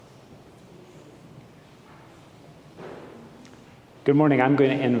Good morning. I'm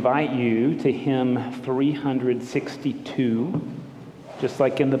going to invite you to hymn 362, just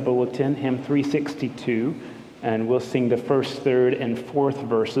like in the bulletin, hymn 362, and we'll sing the first, third, and fourth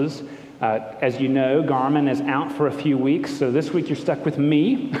verses. As you know, Garmin is out for a few weeks, so this week you're stuck with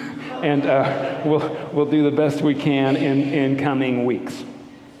me, and we'll do the best we can in coming weeks.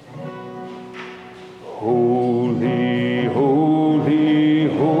 Holy, holy,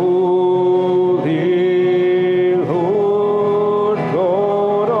 holy.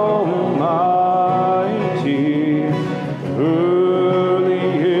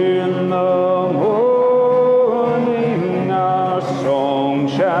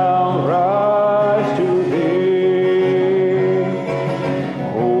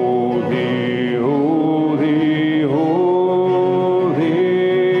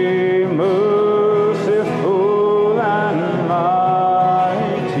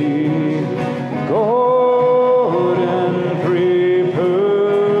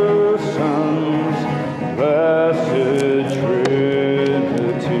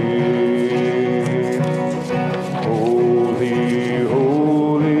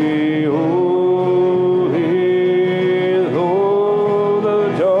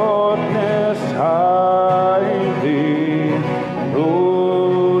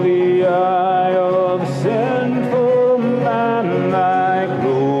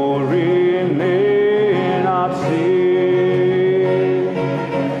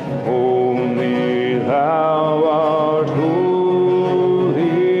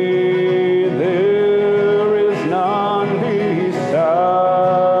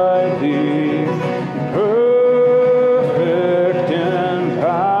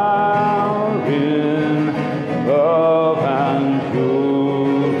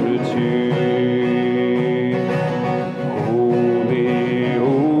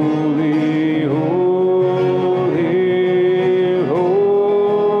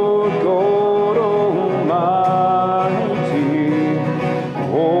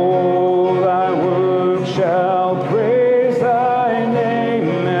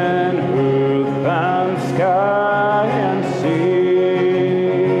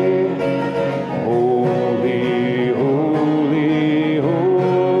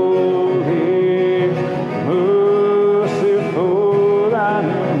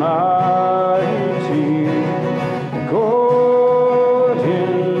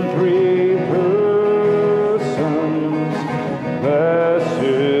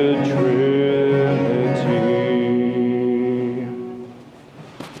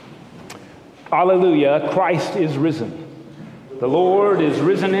 Alleluia, Christ is risen. The Lord is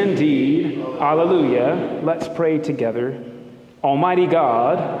risen indeed. Alleluia. Let's pray together. Almighty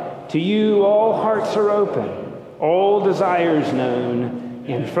God, to you all hearts are open, all desires known,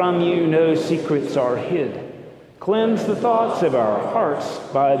 and from you no secrets are hid. Cleanse the thoughts of our hearts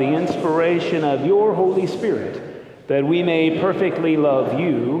by the inspiration of your Holy Spirit, that we may perfectly love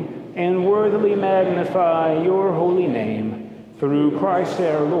you and worthily magnify your holy name, through Christ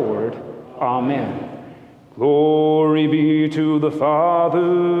our Lord. Amen. Glory be to the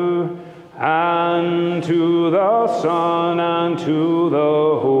Father, and to the Son, and to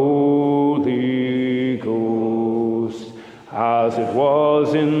the Holy Ghost, as it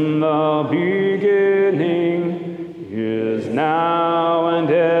was in the beginning, is now, and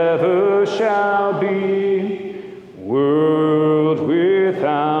ever shall be, world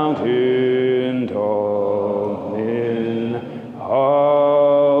without end. Amen.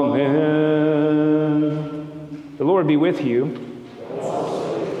 Amen. The Lord be with you.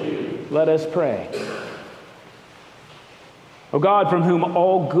 Let us pray. O God, from whom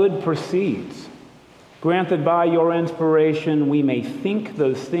all good proceeds, grant that by your inspiration we may think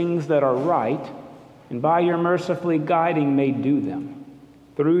those things that are right, and by your mercifully guiding may do them.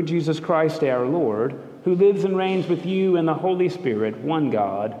 Through Jesus Christ our Lord, who lives and reigns with you in the Holy Spirit, one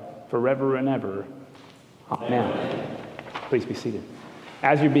God, forever and ever. Amen. Please be seated.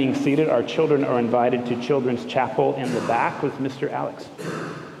 As you're being seated, our children are invited to Children's Chapel in the back with Mr. Alex.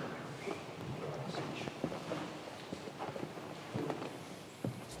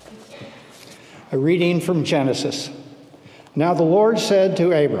 A reading from Genesis. Now the Lord said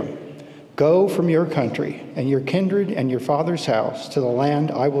to Abram, "Go from your country and your kindred and your father's house to the land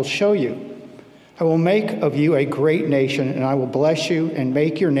I will show you. I will make of you a great nation, and I will bless you and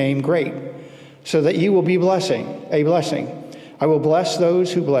make your name great, so that you will be a blessing. I will bless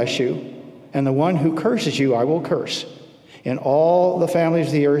those who bless you, and the one who curses you I will curse. And all the families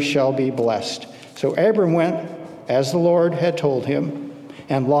of the earth shall be blessed." So Abram went as the Lord had told him,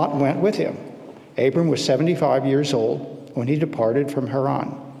 and Lot went with him. Abram was 75 years old when he departed from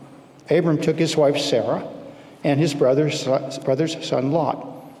Haran. Abram took his wife Sarah, and his brother's son Lot.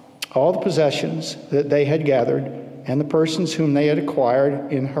 All the possessions that they had gathered and the persons whom they had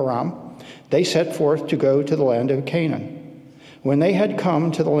acquired in Haran, they set forth to go to the land of Canaan. When they had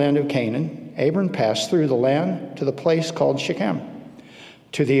come to the land of Canaan, Abram passed through the land to the place called Shechem,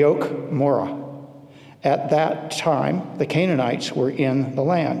 to the oak Morah. At that time, the Canaanites were in the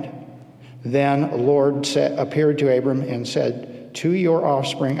land. Then the Lord appeared to Abram and said, "To your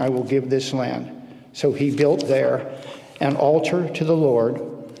offspring I will give this land." So he built there an altar to the Lord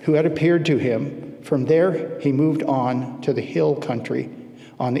who had appeared to him. From there he moved on to the hill country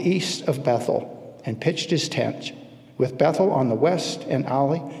on the east of Bethel and pitched his tent, with Bethel on the west and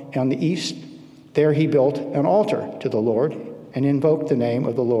Ai on the east. There he built an altar to the Lord and invoked the name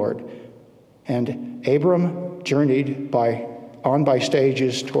of the Lord. And Abram journeyed on by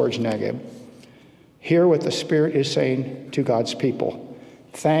stages towards Negeb. Hear what the Spirit is saying to God's people.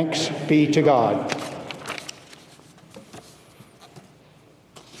 Thanks be to God.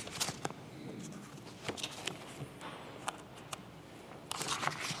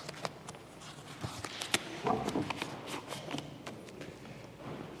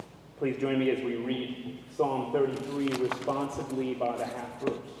 Please join me as we read Psalm 33 responsively by the half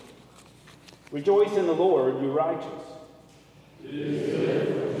verse. Rejoice in the Lord, you righteous. It is good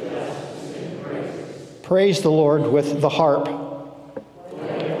for justice to sing praises. Praise the Lord with the harp.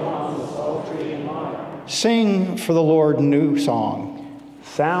 Play upon the psaltery and lyre. Sing for the Lord new song.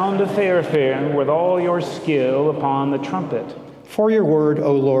 Sound a fanfare with all your skill upon the trumpet. For your word,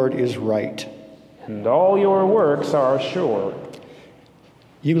 O Lord, is right. And all your works are sure.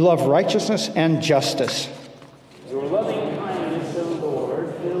 You love righteousness and justice. Your loving kindness, O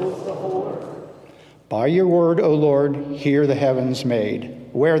Lord, fills the whole earth. By your word, O Lord, where the heavens made.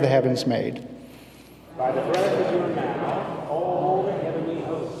 By the breath of your mouth, all the heavenly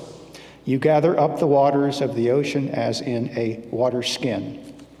hosts. You gather up the waters of the ocean as in a water skin.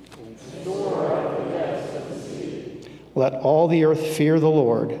 And store up the depths of the sea. Let all the earth fear the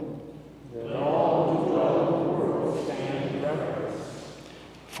Lord. Let all who dwell in the world stand in reverence.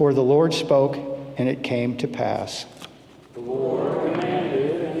 For the Lord spoke, and it came to pass. The Lord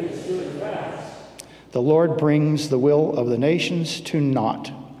commanded, and it stood fast. The Lord brings the will of the nations to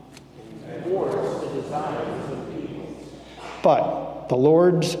naught. And thwarts the desires of peoples. But the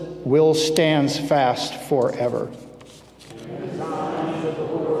Lord's will stands fast forever. And the designs of the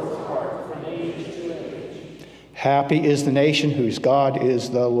Lord's heart from age to age. Happy is the nation whose God is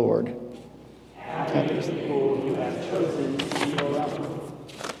the Lord. Happy is the people you have chosen to be your own.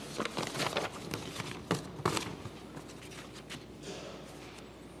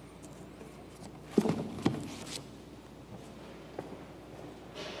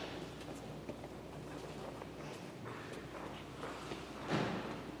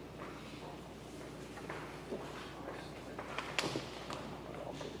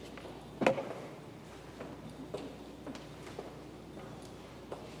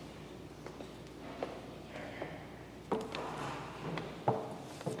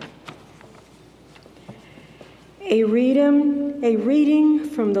 A reading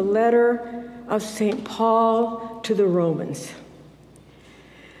from the letter of St. Paul to the Romans.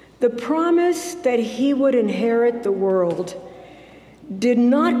 The promise that he would inherit the world did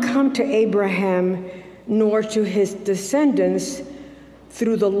not come to Abraham nor to his descendants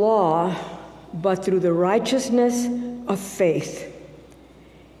through the law, but through the righteousness of faith.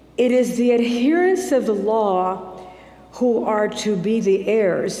 It is the adherents of the law who are to be the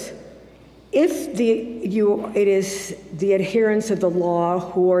heirs. It is the adherents of the law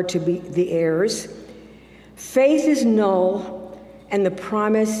who are to be the heirs, faith is null and the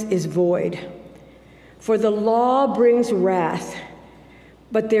promise is void. For the law brings wrath,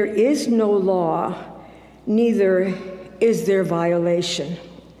 but there is no law, neither is there violation.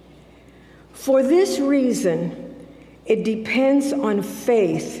 For this reason, it depends on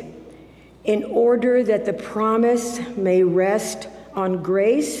faith in order that the promise may rest on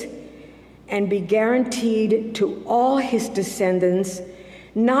grace and be guaranteed to all his descendants,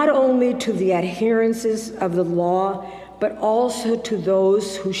 not only to the adherents of the law, but also to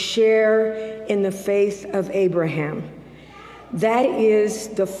those who share in the faith of Abraham. That is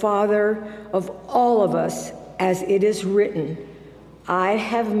the father of all of us, as it is written, I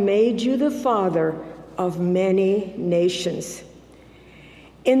have made you the father of many nations.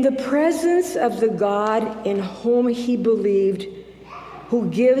 In the presence of the God in whom he believed, who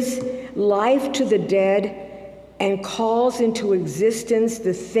gives life to the dead and calls into existence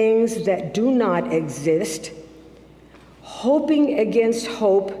the things that do not exist, hoping against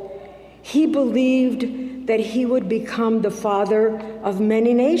hope, he believed that he would become the father of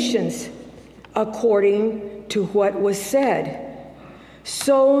many nations, according to what was said,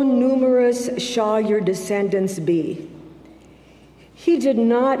 so numerous shall your descendants be. He did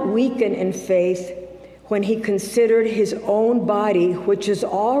not weaken in faith when he considered his own body, which is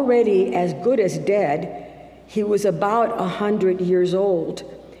already as good as dead. He was about 100 years old.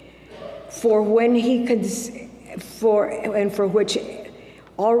 For which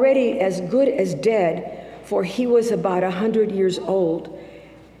already as good as dead, for he was about 100 years old.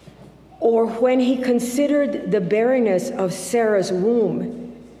 Or when he considered the barrenness of Sarah's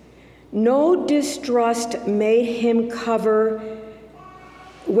womb, no distrust made him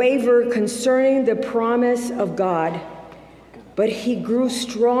waver concerning the promise of God, but he grew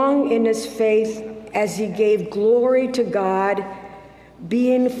strong in his faith as he gave glory to God,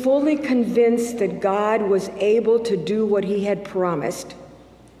 being fully convinced that God was able to do what he had promised.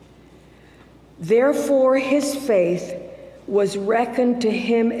 Therefore, his faith was reckoned to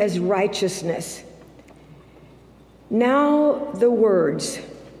him as righteousness. Now the words,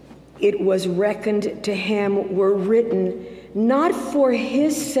 "It was reckoned to him," were written not for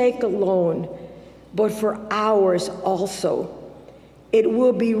his sake alone, but for ours also. It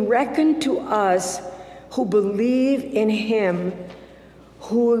will be reckoned to us who believe in him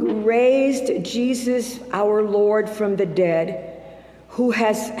who raised Jesus our Lord from the dead, who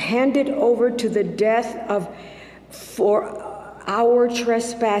has handed over to the death for our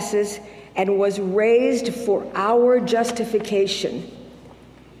trespasses and was raised for our justification.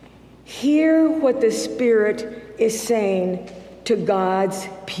 Hear what the Spirit is saying to God's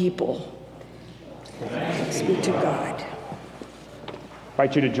people. Thanks be to God. I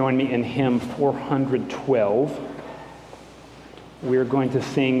invite you to join me in hymn 412. We're going to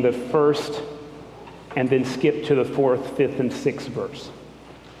sing the first and then skip to the 4th, 5th, and 6th verse.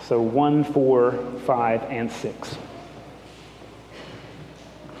 So 1, 4, 5, and 6.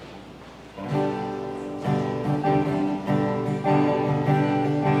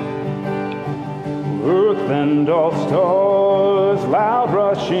 Earth and all stars, loud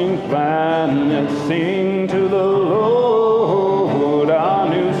rushing planets, sing to the Lord a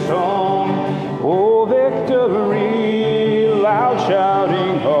new song. Oh, victory, loud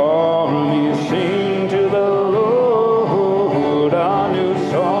shouting armies, sing to the Lord a new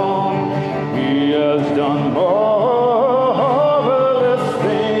song. He has done marvelous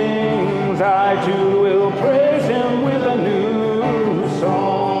things. I too will praise him with a new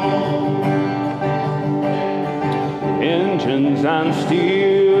song. Engines and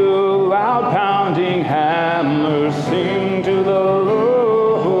steel, loud pounding hammers, sing to the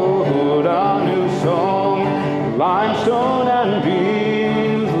Lord a new song. Limestone and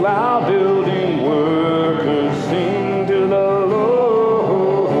beams, loud building workers, sing to the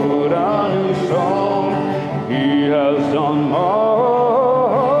Lord a new song. He has done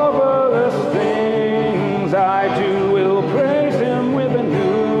marvelous things. I too will praise him with a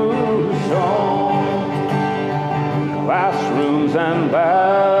new song. Classrooms and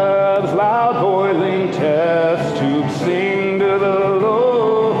labs, loud boiling test tubes, sing to the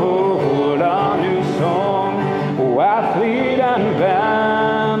Lord a new song. Oh, athlete and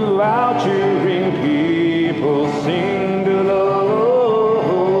band, loud cheering people, sing to the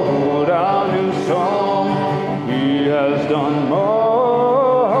Lord a new song. He has done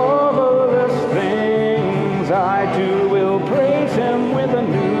marvelous things. I too will praise him with a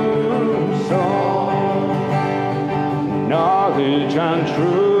new song. Knowledge and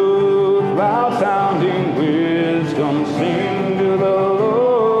truth, loud sounding wisdom, sing to the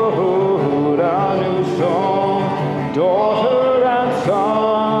Lord a new song. Daughter and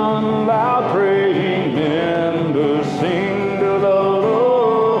son, loud praying members, sing to the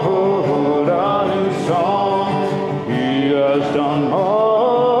Lord a new song. He has done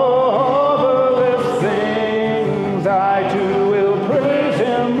marvelous things. I too will praise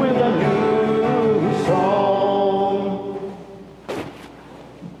him with a new song.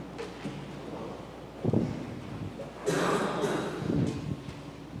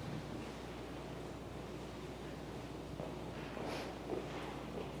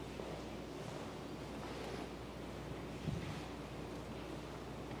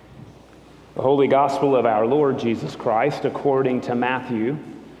 The Holy Gospel of our Lord Jesus Christ according to Matthew.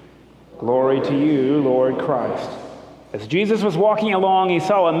 Glory to you, Lord Christ. As Jesus was walking along, he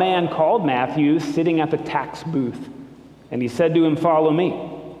saw a man called Matthew sitting at the tax booth, and he said to him, "Follow me."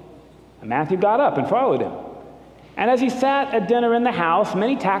 And Matthew got up and followed him. And as he sat at dinner in the house,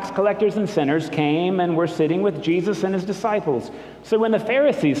 many tax collectors and sinners came and were sitting with Jesus and his disciples. So when the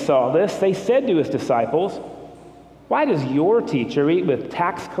Pharisees saw this, they said to his disciples, "Why does your teacher eat with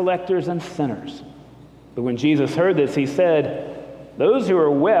tax collectors and sinners?" But when Jesus heard this, he said, "Those who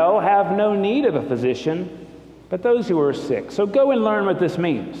are well have no need of a physician, but those who are sick. So go and learn what this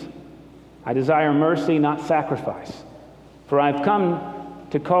means. I desire mercy, not sacrifice. For I've come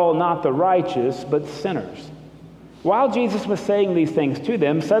to call not the righteous, but sinners." While Jesus was saying these things to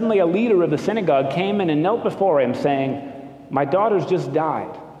them, suddenly a leader of the synagogue came in and knelt before him, saying, "My daughter's just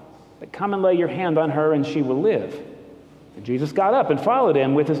died, but come and lay your hand on her and she will live." And Jesus got up and followed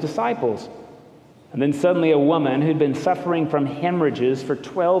him with his disciples. And then suddenly a woman who'd been suffering from hemorrhages for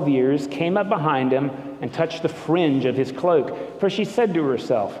 12 years came up behind him and touched the fringe of his cloak. For she said to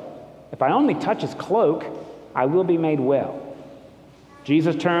herself, "If I only touch his cloak, I will be made well."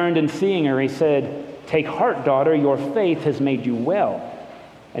 Jesus turned and seeing her, he said, "Take heart, daughter, your faith has made you well."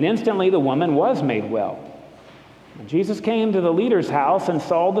 And instantly the woman was made well. When Jesus came to the leader's house and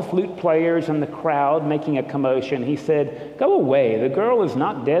saw the flute players and the crowd making a commotion, he said, "Go away, the girl is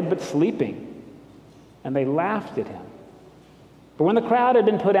not dead but sleeping." And they laughed at him. But when the crowd had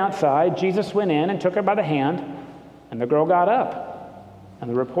been put outside, Jesus went in and took her by the hand, and the girl got up. And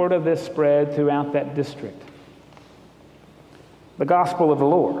the report of this spread throughout that district. The Gospel of the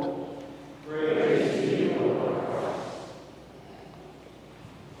Lord. Praise to you, O Lord.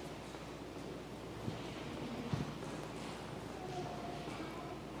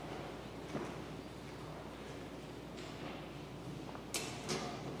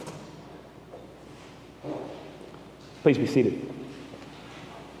 Please be seated.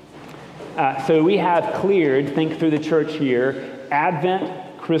 So we have cleared, think through the church year, Advent,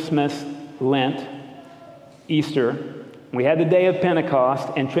 Christmas, Lent, Easter. We had the day of Pentecost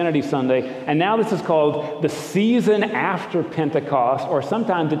and Trinity Sunday, and now this is called the season after Pentecost, or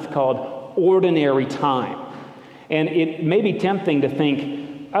sometimes it's called ordinary time. And it may be tempting to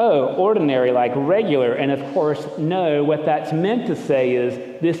think, oh, ordinary, like regular, and of course, no, what that's meant to say is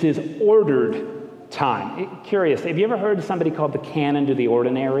this is ordered time. Curious, have you ever heard of somebody called the canon to the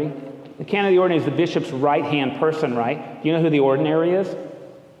ordinary? The canon of the ordinary is the bishop's right-hand person, right? Do you know who the ordinary is?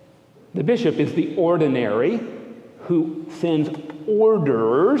 The bishop is the ordinary who sends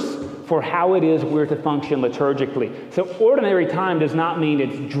orders for how it is we're to function liturgically. So ordinary time does not mean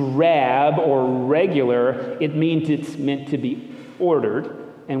it's drab or regular. It means it's meant to be ordered.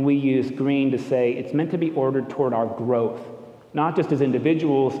 And we use green to say it's meant to be ordered toward our growth. Not just as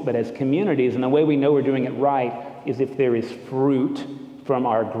individuals, but as communities. And the way we know we're doing it right is if there is fruit from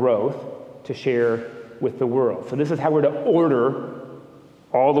our growth to share with the world. So this is how we're to order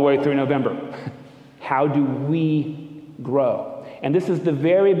all the way through November. How do we grow? And this is the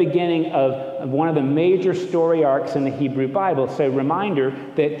very beginning of one of the major story arcs in the Hebrew Bible. So reminder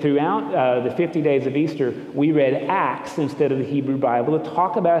that throughout the 50 days of Easter, we read Acts instead of the Hebrew Bible to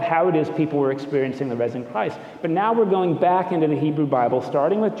talk about how it is people were experiencing the risen Christ. But now we're going back into the Hebrew Bible,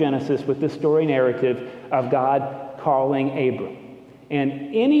 starting with Genesis, with the story narrative of God calling Abram.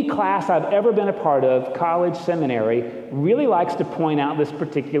 And any class I've ever been a part of, college, seminary, really likes to point out this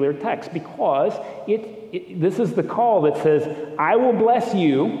particular text because this is the call that says, I will bless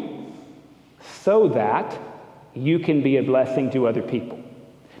you so that you can be a blessing to other people.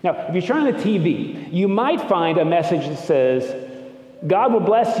 Now, if you turn on the TV, you might find a message that says, God will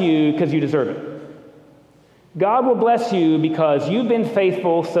bless you because you deserve it. God will bless you because you've been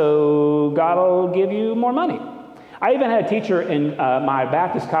faithful, so God will give you more money. I even had a teacher in my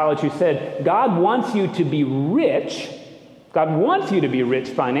Baptist college who said, God wants you to be rich. God wants you to be rich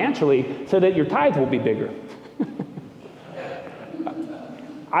financially so that your tithe will be bigger.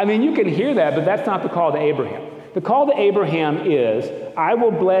 I mean, you can hear that, but that's not the call to Abraham. The call to Abraham is, I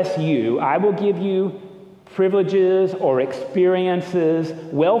will bless you. I will give you privileges or experiences,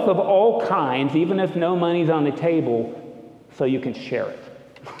 wealth of all kinds, even if no money's on the table, so you can share it.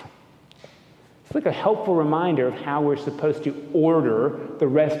 It's like a helpful reminder of how we're supposed to order the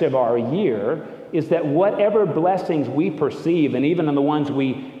rest of our year, is that whatever blessings we perceive, and even in the ones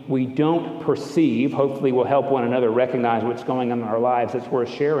we don't perceive, hopefully will help one another recognize what's going on in our lives that's worth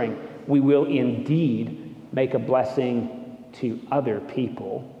sharing, we will indeed make a blessing to other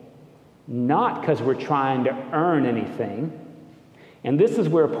people, not because we're trying to earn anything. And this is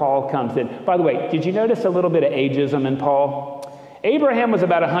where Paul comes in. By the way, did you notice a little bit of ageism in Paul? Abraham was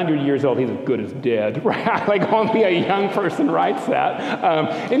about 100 years old. He's as good as dead, right? Like only a young person writes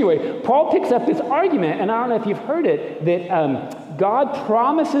that. Anyway, Paul picks up this argument, and I don't know if you've heard it, that God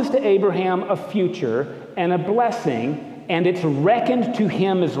promises to Abraham a future and a blessing, and it's reckoned to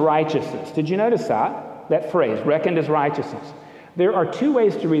him as righteousness. Did you notice that phrase, reckoned as righteousness? There are two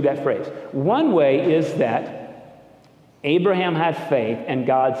ways to read that phrase. One way is that Abraham had faith, and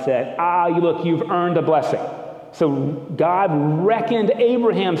God said, look, you've earned a blessing. So God reckoned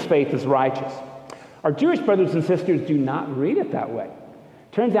Abraham's faith as righteous. Our Jewish brothers and sisters do not read it that way.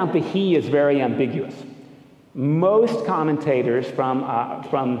 Turns out the he is very ambiguous. Most commentators from our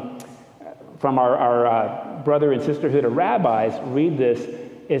brother and sisterhood of rabbis read this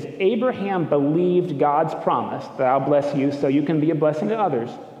as Abraham believed God's promise that I'll bless you so you can be a blessing to others,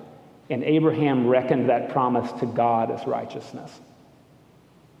 and Abraham reckoned that promise to God as righteousness.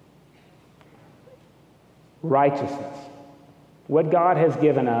 Righteousness. What God has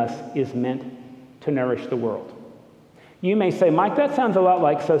given us is meant to nourish the world. You may say, Mike, that sounds a lot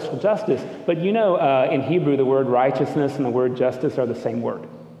like social justice, but you know in Hebrew the word righteousness and the word justice are the same word.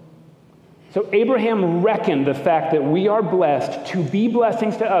 So Abraham reckoned the fact that we are blessed to be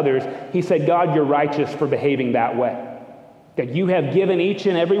blessings to others. He said, God, you're righteous for behaving that way. That you have given each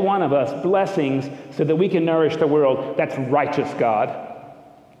and every one of us blessings so that we can nourish the world. That's righteous, God.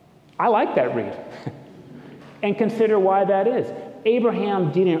 I like that read. And consider why that is.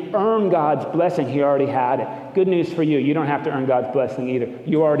 Abraham didn't earn God's blessing. He already had it. Good news for you. You don't have to earn God's blessing either.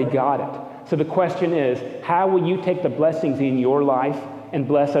 You already got it. So the question is, how will you take the blessings in your life and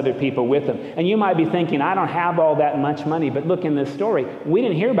bless other people with them? And you might be thinking, I don't have all that much money. But look in this story. We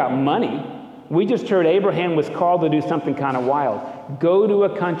didn't hear about money. We just heard Abraham was called to do something kind of wild. Go to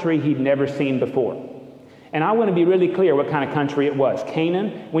a country he'd never seen before. And I want to be really clear what kind of country it was.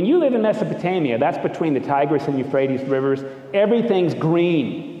 Canaan. When you live in Mesopotamia, that's between the Tigris and Euphrates rivers, everything's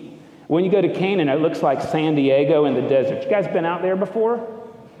green. When you go to Canaan, it looks like San Diego in the desert. You guys been out there before?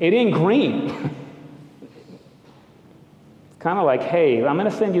 It ain't green. It's kind of like, hey, I'm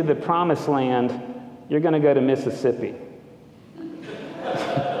going to send you the promised land. You're going to go to Mississippi.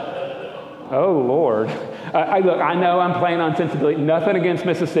 Oh, Lord. Look, I know I'm playing on sensibility. Nothing against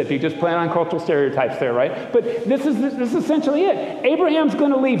Mississippi. Just playing on cultural stereotypes there, right? But this is essentially it. Abraham's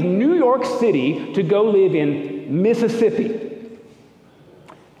going to leave New York City to go live in Mississippi.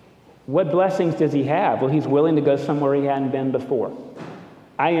 What blessings does he have? Well, he's willing to go somewhere he hadn't been before.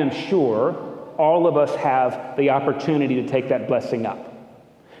 I am sure all of us have the opportunity to take that blessing up.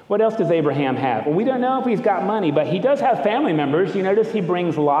 What else does Abraham have? Well, we don't know if he's got money, but he does have family members. You notice he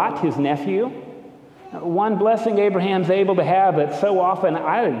brings Lot, his nephew. One blessing Abraham's able to have that so often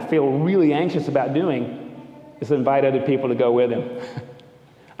I feel really anxious about doing is invite other people to go with him.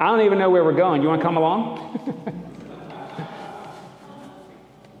 I don't even know where we're going. You want to come along?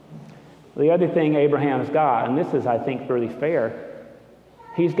 The other thing Abraham's got, and this is, I think, really fair,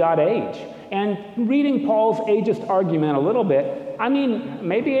 he's got age. And reading Paul's ageist argument a little bit, I mean,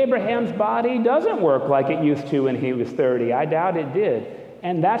 maybe Abraham's body doesn't work like it used to when he was 30. I doubt it did.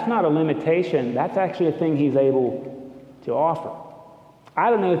 And that's not a limitation. That's actually a thing he's able to offer. I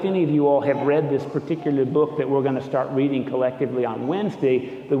don't know if any of you all have read this particular book that we're going to start reading collectively on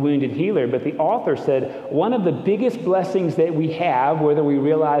Wednesday, The Wounded Healer, but the author said one of the biggest blessings that we have, whether we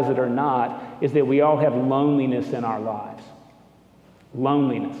realize it or not, is that we all have loneliness in our lives.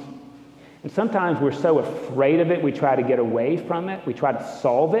 Loneliness. And sometimes we're so afraid of it, we try to get away from it, we try to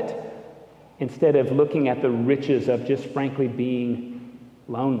solve it, instead of looking at the riches of just frankly being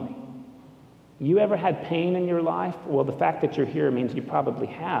lonely. You ever had pain in your life? Well, the fact that you're here means you probably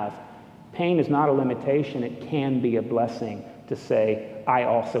have. Pain is not a limitation. It can be a blessing to say, I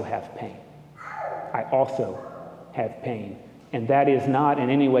also have pain. I also have pain. And that is not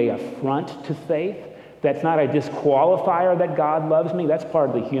in any way a affront to faith. That's not a disqualifier that God loves me. That's part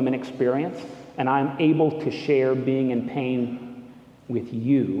of the human experience. And I'm able to share being in pain with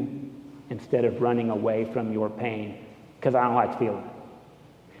you instead of running away from your pain because I don't like feeling it.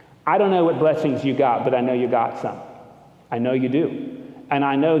 I don't know what blessings you got, but I know you got some. I know you do. And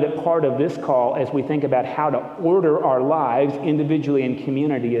I know that part of this call, as we think about how to order our lives individually and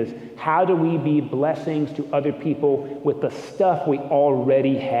community, is how do we be blessings to other people with the stuff we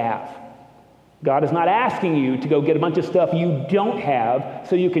already have? God is not asking you to go get a bunch of stuff you don't have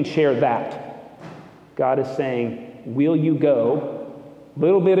so you can share that. God is saying, will you go a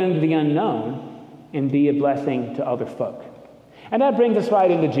little bit into the unknown and be a blessing to other folk? And that brings us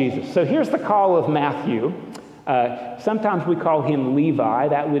right into Jesus. So here's the call of Matthew. Sometimes we call him Levi.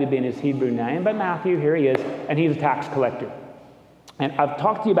 That would have been his Hebrew name. But Matthew, here he is, and he's a tax collector. And I've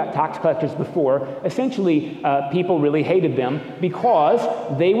talked to you about tax collectors before. Essentially, people really hated them because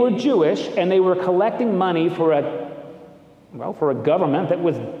they were Jewish and they were collecting money for a government that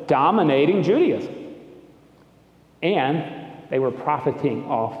was dominating Judaism. And they were profiting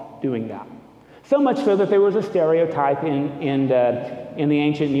off doing that. So much so that there was a stereotype in the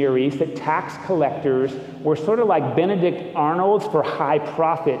ancient Near East that tax collectors were sort of like Benedict Arnolds for high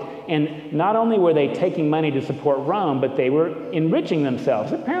profit. And not only were they taking money to support Rome, but they were enriching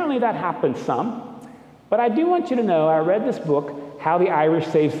themselves. Apparently that happened some. But I do want you to know, I read this book, How the Irish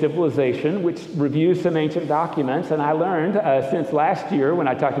Saved Civilization, which reviews some ancient documents. And I learned since last year when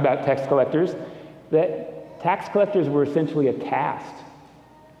I talked about tax collectors that tax collectors were essentially a caste.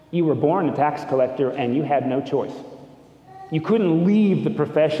 You were born a tax collector and you had no choice. You couldn't leave the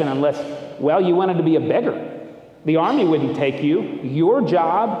profession unless, well, you wanted to be a beggar. The army wouldn't take you. Your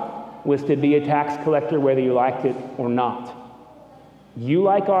job was to be a tax collector whether you liked it or not. You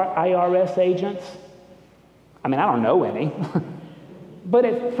like our IRS agents? I mean, I don't know any. But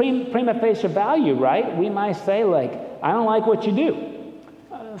at prima facie value, right, we might say, like, I don't like what you do.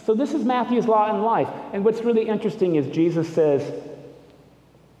 So this is Matthew's lot in life. And what's really interesting is Jesus says,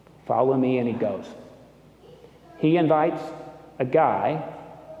 follow me, and he goes. He invites a guy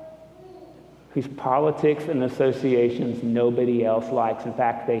whose politics and associations nobody else likes. In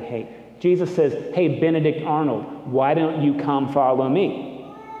fact, they hate. Jesus says, hey, Benedict Arnold, why don't you come follow me?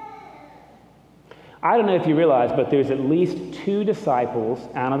 I don't know if you realize, but there's at least 2 disciples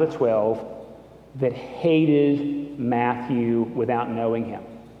out of the 12 that hated Matthew without knowing him.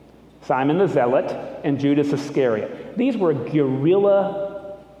 Simon the Zealot and Judas Iscariot. These were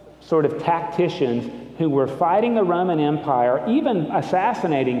guerrilla sort of tacticians who were fighting the Roman Empire, even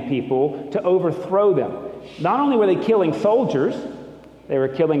assassinating people to overthrow them. Not only were they killing soldiers, they were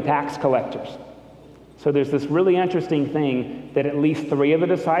killing tax collectors. So there's this really interesting thing that at least 3 of the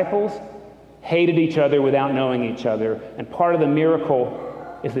disciples hated each other without knowing each other. And part of the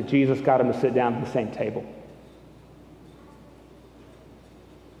miracle is that Jesus got them to sit down at the same table.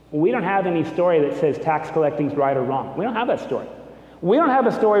 We don't have any story that says tax collecting's right or wrong. We don't have that story. We don't have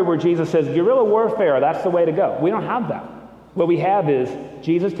a story where Jesus says, guerrilla warfare, that's the way to go. We don't have that. What we have is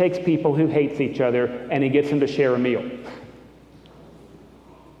Jesus takes people who hate each other and he gets them to share a meal.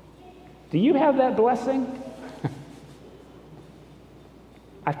 Do you have that blessing?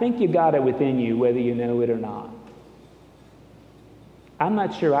 I think you got it within you, whether you know it or not. I'm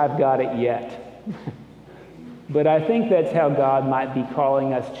not sure I've got it yet. But I think that's how God might be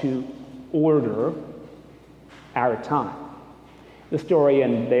calling us to order our time. The story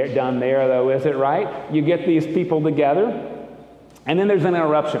done there, though, is it right? You get these people together, and then there's an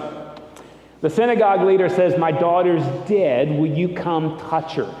interruption. The synagogue leader says, my daughter's dead, will you come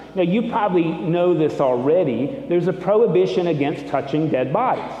touch her? Now, you probably know this already. There's a prohibition against touching dead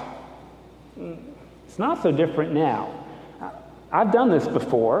bodies. It's not so different now. I've done this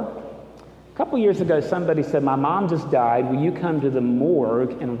before. A couple years ago, somebody said, my mom just died, will you come to the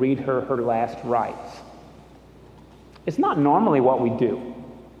morgue and read her last rites? It's not normally what we do.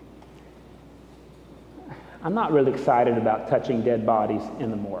 I'm not really excited about touching dead bodies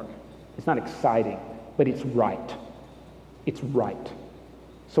in the morgue. It's not exciting, but it's right. It's right.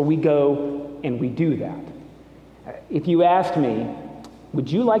 So we go and we do that. If you asked me,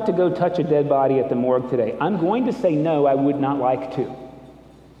 would you like to go touch a dead body at the morgue today? I'm going to say no, I would not like to.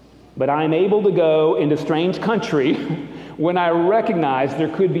 But I'm able to go into strange country when I recognize there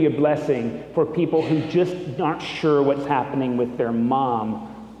could be a blessing for people who just aren't sure what's happening with their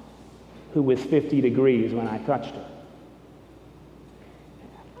mom, who was 50 degrees when I touched her.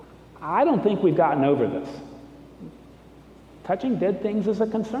 I don't think we've gotten over this. Touching dead things is a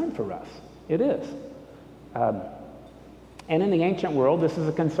concern for us. It is. And in the ancient world, this is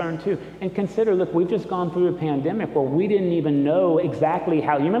a concern too. And consider, look, we've just gone through a pandemic where we didn't even know exactly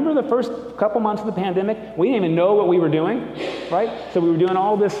how. You remember the first couple months of the pandemic? We didn't even know what we were doing, right? So we were doing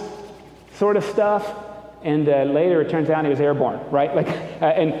all this sort of stuff, and later it turns out it was airborne, right?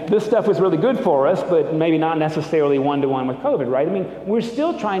 And this stuff was really good for us, but maybe not necessarily one-to-one with COVID, right? I mean, we're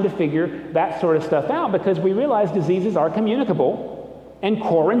still trying to figure that sort of stuff out because we realize diseases are communicable. And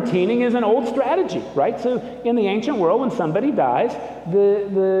quarantining is an old strategy, right? So in the ancient world, when somebody dies,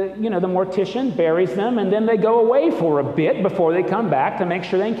 the mortician buries them, and then they go away for a bit before they come back to make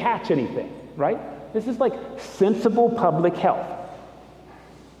sure they didn't catch anything, right? This is like sensible public health.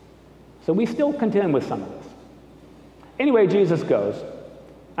 So we still contend with some of this. Anyway, Jesus goes.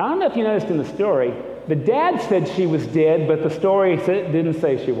 I don't know if you noticed in the story, the dad said she was dead, but the story didn't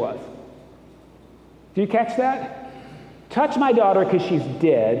say she was. Do you catch that? Touch my daughter because she's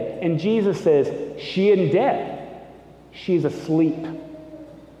dead. And Jesus says, she isn't dead. She's asleep.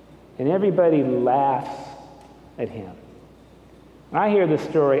 And everybody laughs at him. When I hear this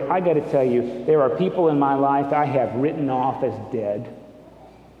story, I got to tell you, there are people in my life I have written off as dead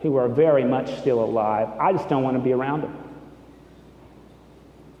who are very much still alive. I just don't want to be around them.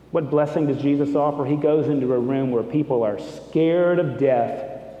 What blessing does Jesus offer? He goes into a room where people are scared of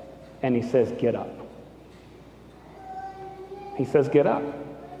death, and he says, get up. He says, get up.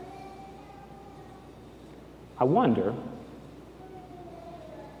 I wonder,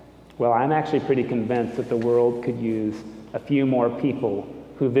 well, I'm actually pretty convinced that the world could use a few more people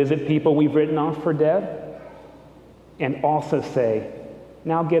who visit people we've written off for dead and also say,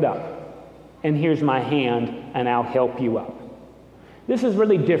 now get up. and here's my hand, and I'll help you up. This is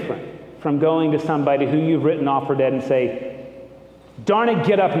really different from going to somebody who you've written off for dead and say, darn it,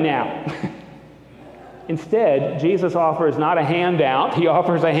 get up now. Instead, Jesus offers not a handout, he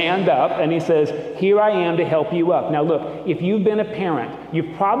offers a hand up, and he says, here I am to help you up. Now look, if you've been a parent,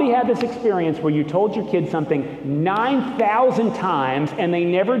 you've probably had this experience where you told your kid something 9,000 times and they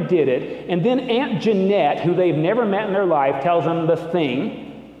never did it, and then Aunt Jeanette, who they've never met in their life, tells them the thing,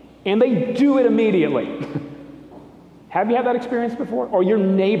 and they do it immediately. Have you had that experience before? Or your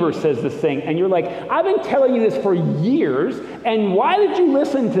neighbor says this thing, and you're like, I've been telling you this for years, and why did you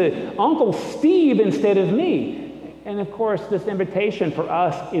listen to Uncle Steve instead of me? And of course, this invitation for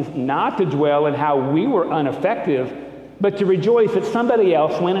us is not to dwell in how we were ineffective, but to rejoice that somebody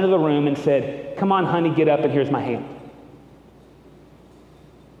else went into the room and said, come on, honey, get up, and here's my hand.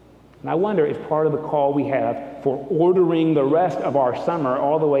 And I wonder if part of the call we have for ordering the rest of our summer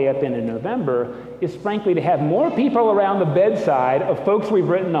all the way up into November is frankly to have more people around the bedside of folks we've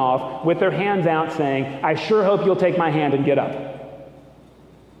written off with their hands out saying, I sure hope you'll take my hand and get up.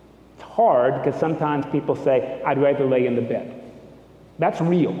 It's hard because sometimes people say, I'd rather lay in the bed. That's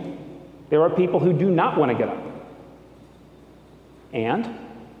real. There are people who do not want to get up. And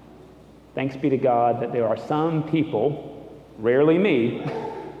thanks be to God that there are some people, rarely me,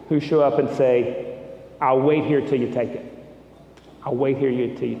 who show up and say, I'll wait here till you take it. I'll wait here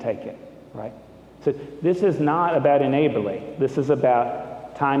till you take it, right? So this is not about enabling. This is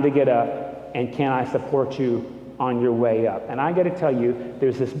about time to get up, and can I support you on your way up? And I got to tell you,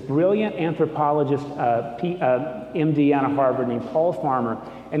 there's this brilliant anthropologist, MD out of Harvard, named Paul Farmer,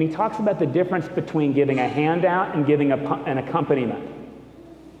 and he talks about the difference between giving a handout and giving an accompaniment.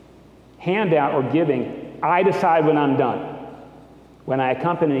 Handout or giving, I decide when I'm done. When I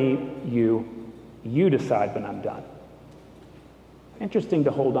accompany you, you decide when I'm done. Interesting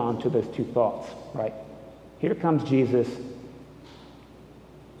to hold on to those two thoughts, right? Here comes Jesus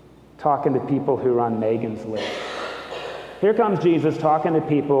talking to people who are on Megan's list. Here comes Jesus talking to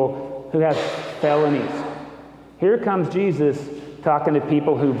people who have felonies. Here comes Jesus talking to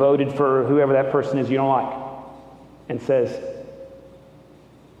people who voted for whoever that person is you don't like, and says,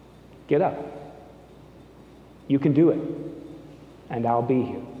 get up. You can do it. And I'll be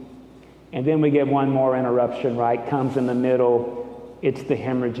here. And then we get one more interruption, right? Comes in the middle. It's the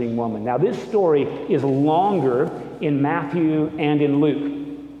hemorrhaging woman. Now, this story is longer in Matthew and in Luke.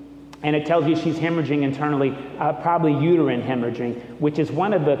 And it tells you she's hemorrhaging internally, probably uterine hemorrhaging, which is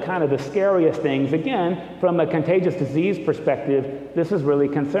one of the kind of the scariest things. Again, from a contagious disease perspective, this is really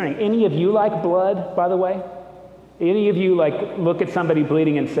concerning. Any of you like blood, by the way? Any of you like look at somebody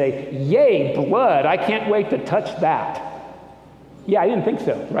bleeding and say, yay, blood, I can't wait to touch that? Yeah, I didn't think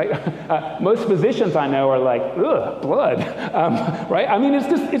so, right? Most physicians I know are like, ugh, blood, right? I mean,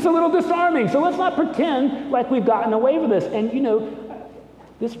 it's a little disarming. So let's not pretend like we've gotten away with this. And, you know,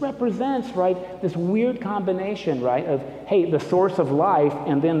 this represents, right, this weird combination, right, of, hey, the source of life,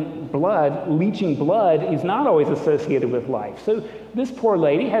 and then blood, leaching blood is not always associated with life. So this poor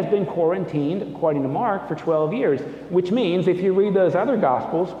lady has been quarantined, according to Mark, for 12 years, which means if you read those other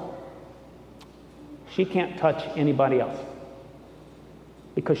Gospels, she can't touch anybody else,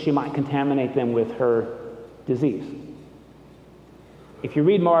 because she might contaminate them with her disease. If you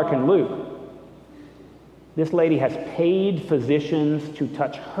read Mark and Luke, this lady has paid physicians to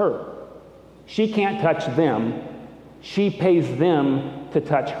touch her. She can't touch them. She pays them to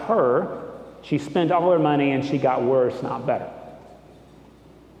touch her. She spent all her money and she got worse, not better.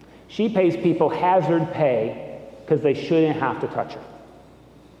 She pays people hazard pay because they shouldn't have to touch her.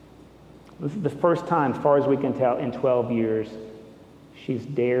 This is the first time, as far as we can tell, in 12 years, she's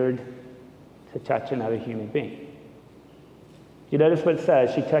dared to touch another human being. You notice what it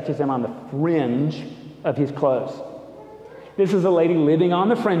says? She touches him on the fringe of his clothes. This is a lady living on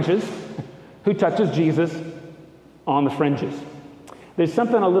the fringes who touches Jesus on the fringes. There's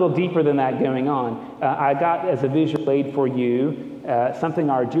something a little deeper than that going on. I got as a visual aid for you something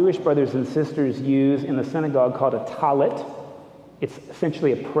our Jewish brothers and sisters use in the synagogue called a talit. It's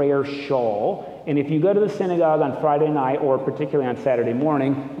essentially a prayer shawl. And if you go to the synagogue on Friday night, or particularly on Saturday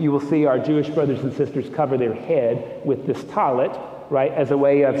morning, you will see our Jewish brothers and sisters cover their head with this talit, right, as a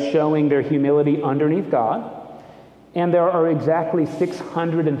way of showing their humility underneath God. And there are exactly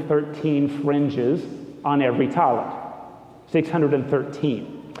 613 fringes on every talit.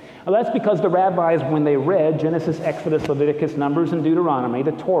 613. Well, that's because the rabbis, when they read Genesis, Exodus, Leviticus, Numbers, and Deuteronomy,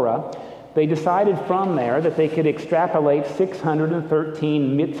 the Torah, they decided from there that they could extrapolate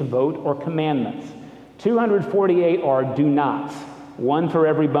 613 mitzvot, or commandments. 248 are do nots, one for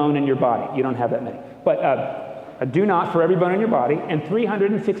every bone in your body. You don't have that many. But a do not for every bone in your body, and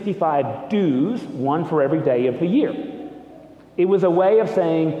 365 do's, one for every day of the year. It was a way of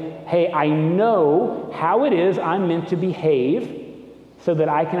saying, hey, I know how it is I'm meant to behave so that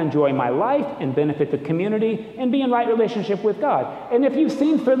I can enjoy my life and benefit the community and be in right relationship with God. And if you've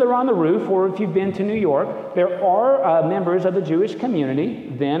seen Fiddler on the Roof, or if you've been to New York, there are members of the Jewish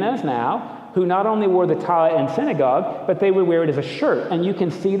community, then as now, who not only wore the tallit in synagogue, but they would wear it as a shirt, and you can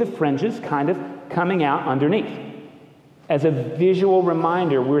see the fringes kind of coming out underneath. As a visual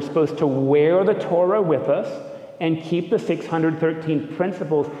reminder, we're supposed to wear the Torah with us and keep the 613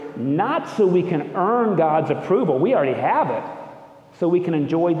 principles, not so we can earn God's approval, we already have it, so we can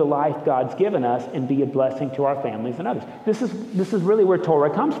enjoy the life God's given us and be a blessing to our families and others. This is really where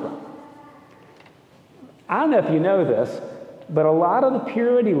Torah comes from. I don't know if you know this, but a lot of the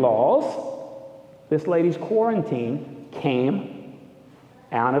purity laws, this lady's quarantine, came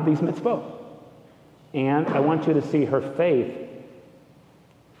out of these mitzvot. And I want you to see her faith.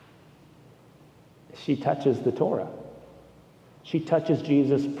 She touches the Torah. She touches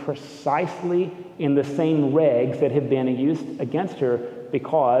Jesus precisely in the same regs that have been used against her,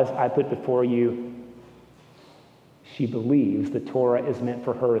 because I put before you, she believes the Torah is meant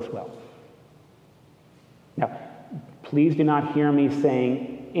for her as well. Now, please do not hear me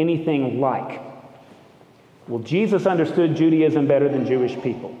saying anything like, well, Jesus understood Judaism better than Jewish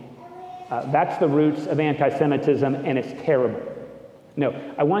people. That's the roots of anti-Semitism, and it's terrible. No,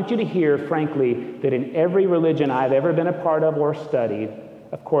 I want you to hear, frankly, that in every religion I've ever been a part of or studied,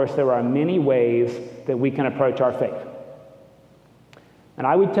 of course, there are many ways that we can approach our faith. And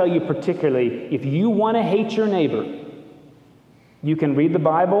I would tell you particularly, if you want to hate your neighbor, you can read the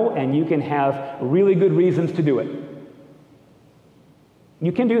Bible and you can have really good reasons to do it.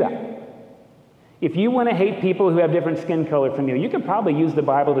 You can do that. If you want to hate people who have different skin color from you, you can probably use the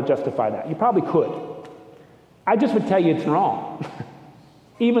Bible to justify that. You probably could. I just would tell you it's wrong.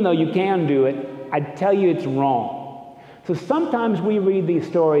 Even though you can do it, I'd tell you it's wrong. So sometimes we read these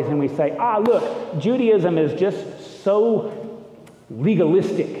stories and we say, look, Judaism is just so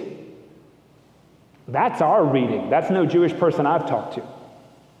legalistic. That's our reading. That's no Jewish person I've talked to.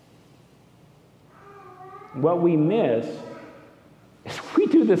 What we miss is we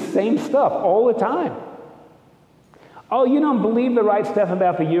do the same stuff all the time. Oh, you don't believe the right stuff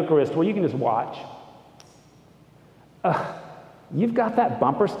about the Eucharist? Well, you can just watch. You've got that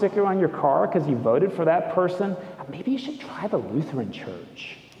bumper sticker on your car because you voted for that person. Maybe you should try the Lutheran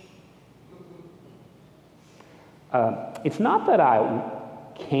Church. It's not that I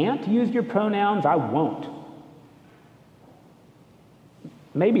can't use your pronouns, I won't.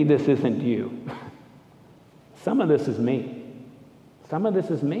 Maybe this isn't you. Some of this is me. Some of this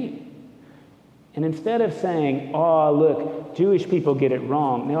is me. And instead of saying, oh, look, Jewish people get it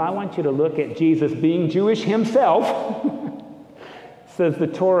wrong, no, I want you to look at Jesus being Jewish himself. Says the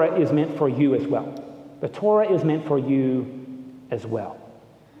Torah is meant for you as well. The Torah is meant for you as well.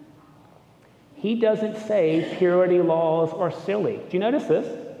 He doesn't say purity laws are silly. Do you notice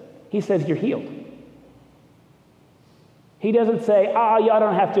this? He says you're healed. He doesn't say, y'all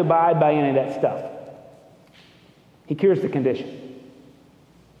don't have to abide by any of that stuff. He cures the condition.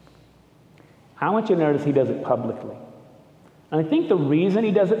 I want you to notice he does it publicly. And I think the reason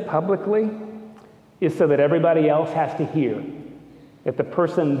he does it publicly is so that everybody else has to hear that the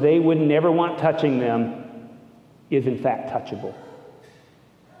person they would never want touching them is in fact touchable.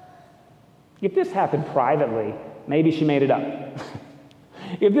 If this happened privately, maybe she made it up.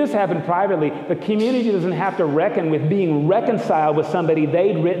 If this happened privately, the community doesn't have to reckon with being reconciled with somebody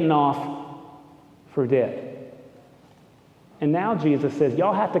they'd written off for dead. And now Jesus says,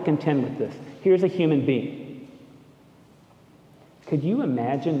 y'all have to contend with this. Here's a human being. Could you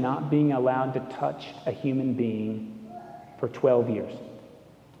imagine not being allowed to touch a human being for 12 years?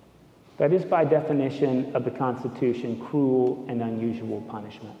 That is, by definition of the Constitution, cruel and unusual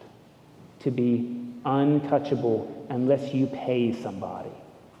punishment. To be untouchable unless you pay somebody.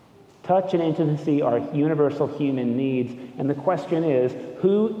 Touch and intimacy are universal human needs, and the question is,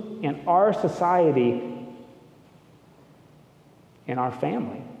 who in our society, in our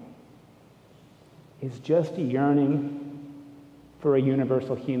family, is just yearning for a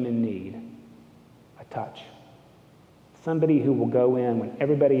universal human need, a touch. Somebody who will go in when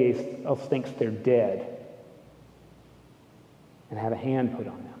everybody else thinks they're dead and have a hand put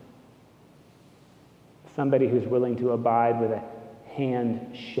on them. Somebody who's willing to abide with a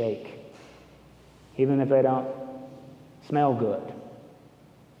handshake, even if they don't smell good.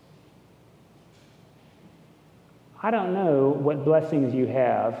 I don't know what blessings you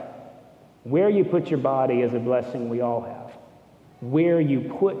have. Where you put your body is a blessing we all have. Where you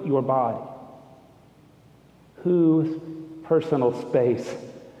put your body. whose personal space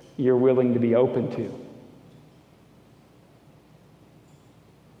you're willing to be open to.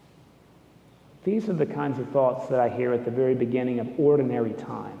 These are the kinds of thoughts that I hear at the very beginning of ordinary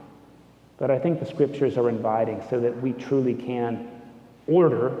time, that I think the scriptures are inviting so that we truly can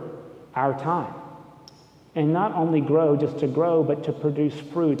order our time. And not only grow just to grow, but to produce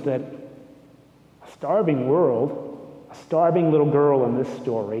fruit that a starving world, a starving little girl in this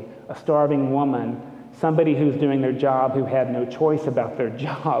story, a starving woman, somebody who's doing their job who had no choice about their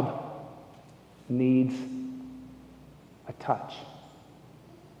job, needs a touch.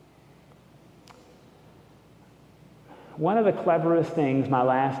 One of the cleverest things my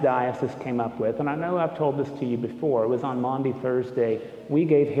last diocese came up with, and I know I've told this to you before, it was on Maundy Thursday, we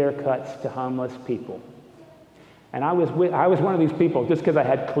gave haircuts to homeless people. And I was one of these people, just because I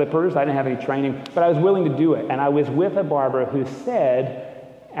had clippers, I didn't have any training, but I was willing to do it. And I was with a barber who said,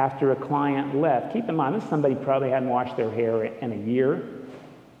 after a client left, keep in mind, this somebody probably hadn't washed their hair in a year.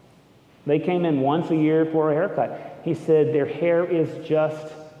 They came in once a year for a haircut. He said, their hair is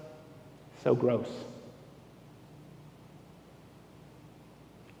just so gross.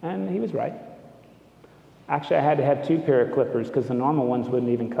 And he was right. Actually, I had to have 2 pair of clippers because the normal ones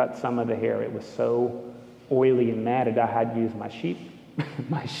wouldn't even cut some of the hair. It was so oily and matted, I had to use my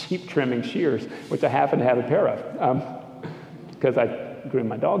sheep trimming shears, which I happen to have a pair of because I groomed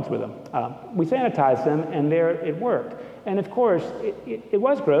my dogs with them. We sanitized them, and there it worked. And of course, it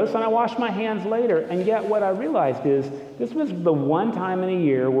was gross, and I washed my hands later. And yet what I realized is this was the one time in a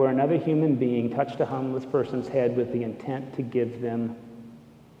year where another human being touched a homeless person's head with the intent to give them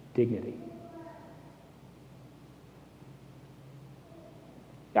dignity.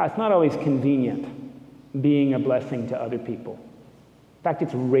 Yeah, it's not always convenient being a blessing to other people. In fact,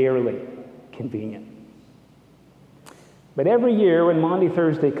 it's rarely convenient. But every year when Maundy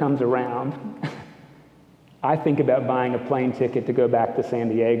Thursday comes around, I think about buying a plane ticket to go back to San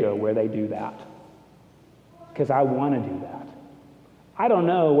Diego where they do that. Because I want to do that. I don't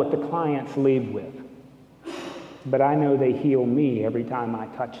know what the clients leave with, but I know they heal me every time I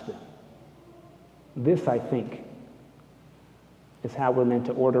touch them. This, I think, is how we're meant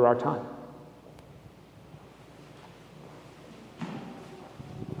to order our time.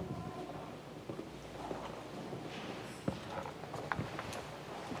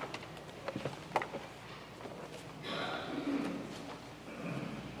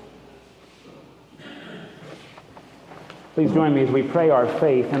 Please join me as we pray our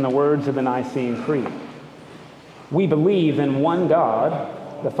faith in the words of the Nicene Creed. We believe in one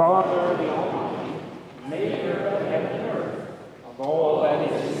God, the Father, the Almighty, maker of heaven and earth, of all that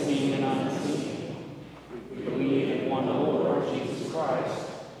is seen and unseen. We believe in one Lord, Jesus Christ,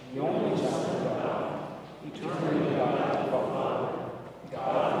 the only Son of God, eternally God the Father,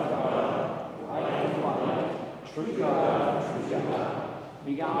 God of God, light of light, true God,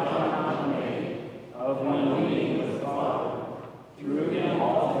 begotten and not made, of one being with the Father. Through him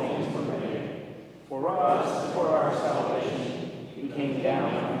all things were made. For us, for our salvation, he came down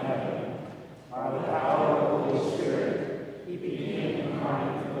from heaven. By the power of the Holy Spirit, he became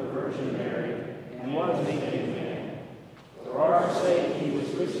incarnate of the Virgin Mary and was made man. For our sake, he was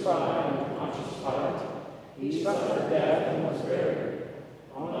crucified under Pontius Pilate. He suffered death and was buried.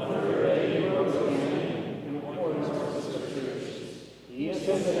 On the third day, he rose again in accordance with the Scriptures. He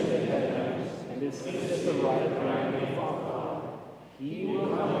ascended into heaven and is seated at the right hand of the Father. He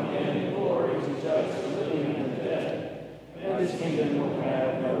will come again in glory to judge the living and the dead, and his kingdom will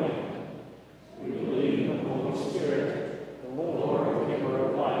have no end. We believe in the Holy Spirit, the Lord, giver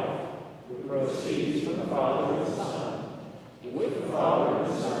of life, who proceeds from the Father and the Son. With the Father and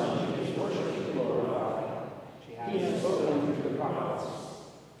the Son, he is worshipped and glorified. He has spoken through the prophets.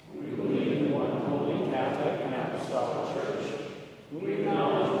 We believe in one holy Catholic and Apostolic Church. We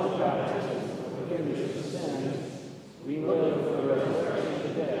acknowledge one baptism for the forgiveness of sins. We live for the resurrection of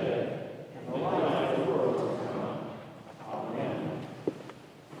the dead and the life of the world to come. Amen.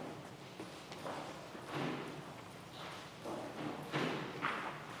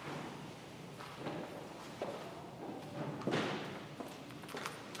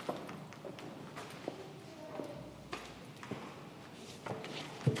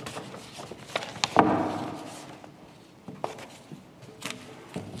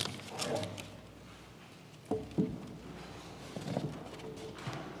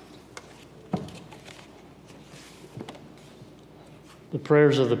 The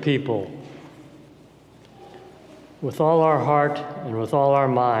prayers of the people. With all our heart and with all our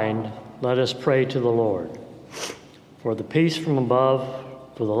mind, let us pray to the Lord. For the peace from above,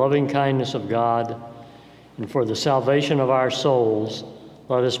 for the loving kindness of God, and for the salvation of our souls,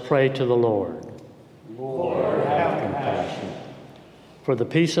 let us pray to the Lord. Lord, for the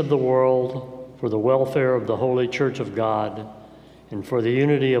peace of the world, for the welfare of the Holy Church of God, and for the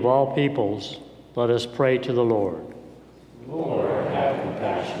unity of all peoples, let us pray to the Lord. Lord, have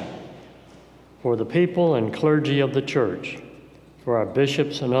compassion. For the people and clergy of the Church, for our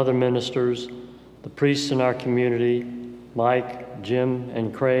bishops and other ministers, the priests in our community, Mike, Jim,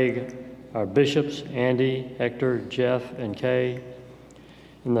 and Craig, our bishops, Andy, Hector, Jeff, and Kay,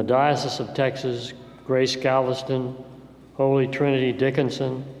 in the Diocese of Texas, Grace Galveston, Holy Trinity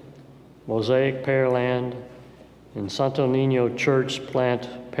Dickinson, Mosaic Pearland, and Santo Niño Church Plant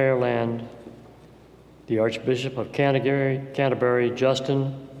Pearland, the Archbishop of Canterbury,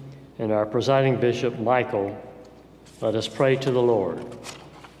 Justin, and our presiding bishop, Michael, let us pray to the Lord.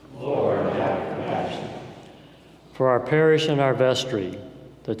 Lord, have compassion. For our parish and our vestry,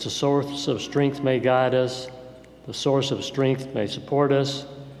 that the source of strength may guide us, the source of strength may support us,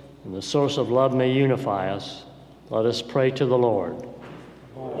 and the source of love may unify us, let us pray to the Lord.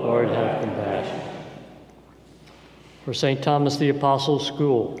 Lord, have compassion. For St. Thomas the Apostle's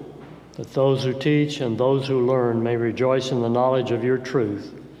School, that those who teach and those who learn may rejoice in the knowledge of your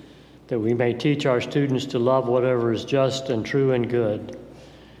truth, that we may teach our students to love whatever is just and true and good,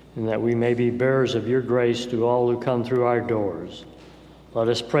 and that we may be bearers of your grace to all who come through our doors. Let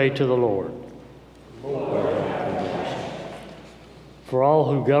us pray to the Lord. Lord, have compassion. For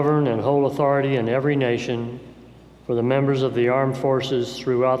all who govern and hold authority in every nation, for the members of the armed forces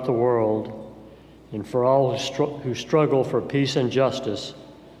throughout the world, and for all who struggle for peace and justice,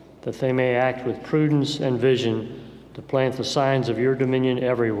 that they may act with prudence and vision to plant the signs of your dominion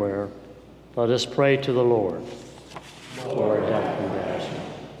everywhere, let us pray to the Lord. Lord, have compassion.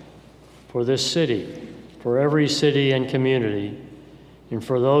 For this city, for every city and community, and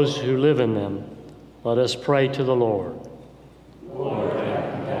for those who live in them, let us pray to the Lord. Lord,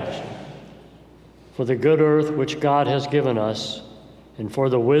 have compassion. For the good earth which God has given us, and for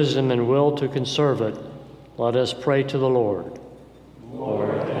the wisdom and will to conserve it, let us pray to the Lord.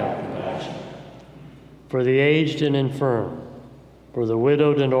 Lord, have compassion. For the aged and infirm, for the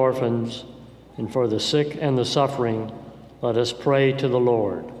widowed and orphans, and for the sick and the suffering, let us pray to the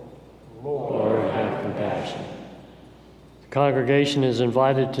Lord. Lord, have compassion. The congregation is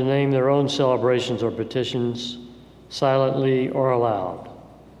invited to name their own celebrations or petitions, silently or aloud.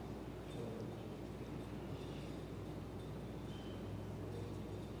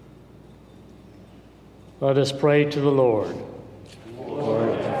 Let us pray to the Lord.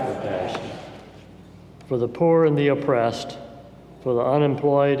 Lord, have compassion. For the poor and the oppressed, for the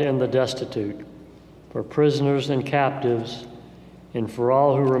unemployed and the destitute, for prisoners and captives, and for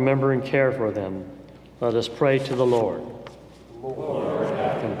all who remember and care for them, let us pray to the Lord. Lord,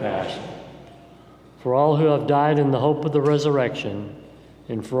 have compassion. For all who have died in the hope of the resurrection,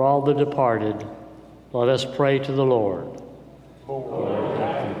 and for all the departed, let us pray to the Lord. Lord,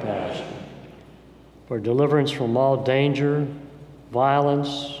 have compassion. For deliverance from all danger,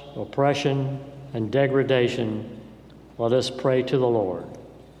 violence, oppression, and degradation, let us pray to the Lord.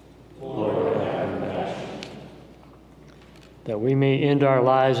 Lord, have compassion. That we may end our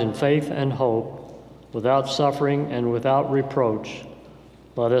lives in faith and hope, without suffering and without reproach,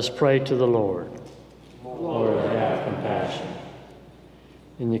 let us pray to the Lord. Lord, have compassion.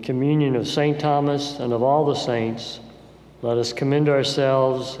 In the communion of St. Thomas and of all the saints, let us commend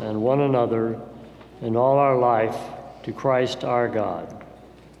ourselves and one another and all our life to Christ our God.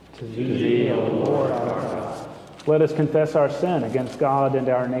 To thee, O Lord our God. Let us confess our sin against God and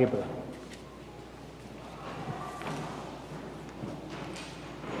our neighbor.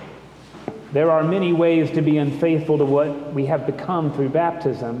 There are many ways to be unfaithful to what we have become through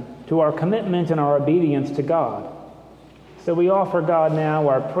baptism, to our commitment and our obedience to God. So we offer God now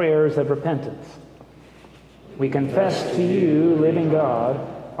our prayers of repentance. We confess to you, living God,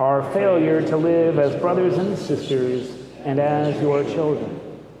 our failure to live as brothers and sisters and as your children.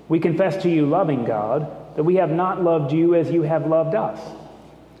 We confess to you, loving God, that we have not loved you as you have loved us.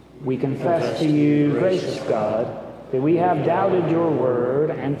 We confess to you, gracious God, that we have doubted your word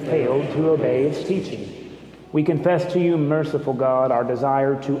and failed to obey its teaching. We confess to you, merciful God, our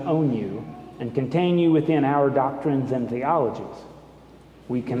desire to own you and contain you within our doctrines and theologies.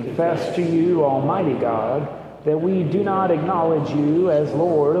 We confess to you, Almighty God, that we do not acknowledge you as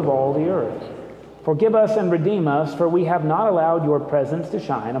Lord of all the earth. Forgive us and redeem us, for we have not allowed your presence to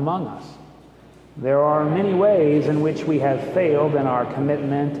shine among us. There are many ways in which we have failed in our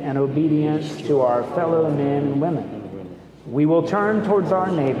commitment and obedience to our fellow men and women. We will turn towards our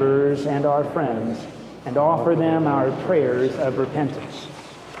neighbors and our friends and offer them our prayers of repentance.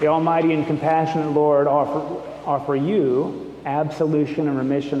 The Almighty and compassionate Lord offer you absolution and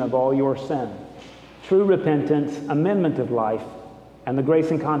remission of all your sin, true repentance, amendment of life, and the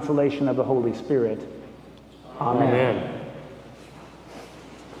grace and consolation of the Holy Spirit. Amen. Amen.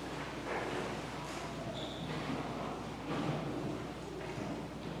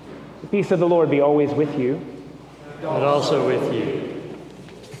 The peace of the Lord be always with you. And also with you.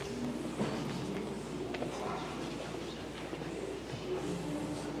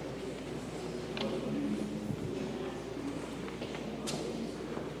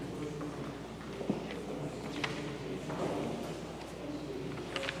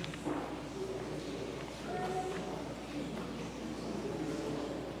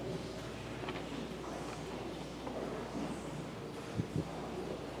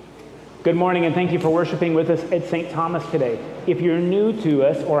 Good morning, and thank you for worshiping with us at St. Thomas today. If you're new to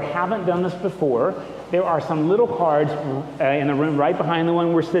us or haven't done this before, there are some little cards in the room right behind the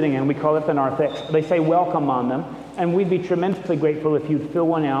one we're sitting in. We call it the narthex. They say welcome on them, and we'd be tremendously grateful if you'd fill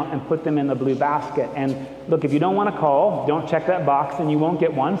one out and put them in the blue basket. And look, if you don't want to call, don't check that box and you won't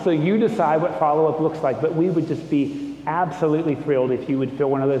get one, so you decide what follow-up looks like. But we would just be absolutely thrilled if you would fill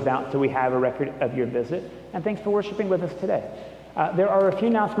one of those out so we have a record of your visit. And thanks for worshiping with us today. There are a few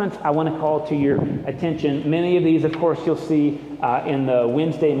announcements I want to call to your attention. Many of these, of course, you'll see in the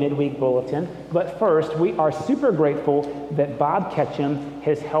Wednesday midweek bulletin. But first, we are super grateful that Bob Ketchum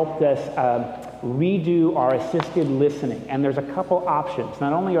has helped us redo our assisted listening. And there's a couple options.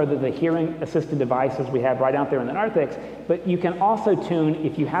 Not only are there the hearing-assisted devices we have right out there in the narthex, but you can also tune,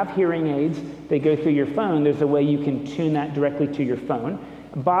 if you have hearing aids, they go through your phone. There's a way you can tune that directly to your phone.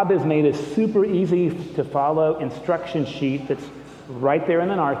 Bob has made a super easy to follow instruction sheet that's right there in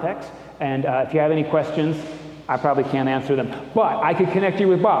the narthex, and if you have any questions, I probably can't answer them, but I could connect you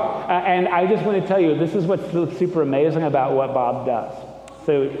with Bob. And I just want to tell you, this is what's so super amazing about what Bob does.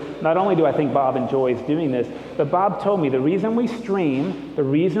 So not only do I think Bob enjoys doing this, but Bob told me the reason we stream, the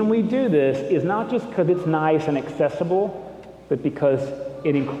reason we do this is not just because it's nice and accessible, but because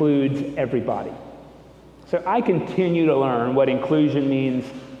it includes everybody. So I continue to learn what inclusion means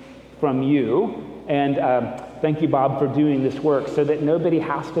from you, and thank you, Bob, for doing this work so that nobody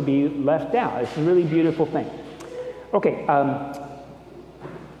has to be left out. It's a really beautiful thing. Okay,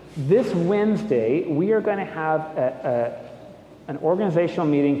 this Wednesday, we are going to have an organizational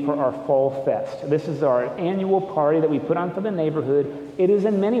meeting for our Fall Fest. This is our annual party that we put on for the neighborhood. It is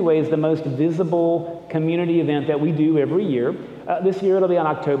in many ways the most visible community event that we do every year. This year, it'll be on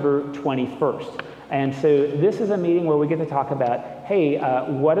October 21st. And so this is a meeting where we get to talk about, hey,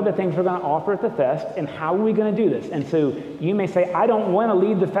 what are the things we're going to offer at the fest, and how are we going to do this? And so you may say, I don't want to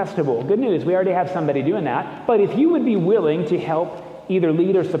lead the festival. Good news, we already have somebody doing that. But if you would be willing to help either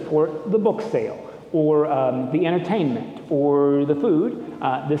lead or support the book sale, or the entertainment, or the food,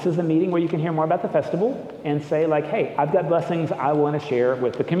 this is a meeting where you can hear more about the festival and say, like, hey, I've got blessings I want to share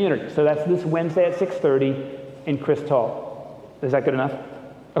with the community. So that's this Wednesday at 6:30 in Christ Hall. Is that good enough?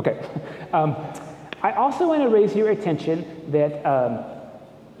 Okay. I also want to raise your attention that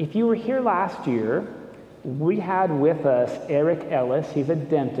if you were here last year, we had with us Eric Ellis. He's a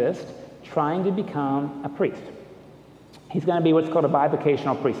dentist trying to become a priest. He's going to be what's called a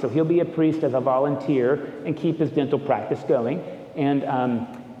bivocational priest. So he'll be a priest as a volunteer and keep his dental practice going. And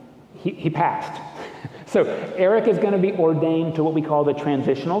he passed. So Eric is going to be ordained to what we call the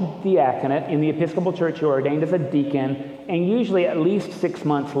transitional diaconate. In the Episcopal Church, you're ordained as a deacon, and usually at least 6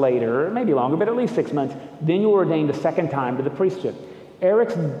 months later, maybe longer, but at least 6 months, then you're ordained a second time to the priesthood.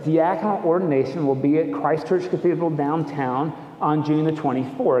 Eric's diaconal ordination will be at Christ Church Cathedral downtown on June the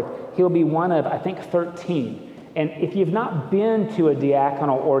 24th. He'll be one of, I think, 13. And if you've not been to a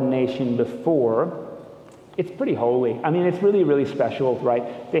diaconal ordination before, it's pretty holy. I mean, it's really, really special,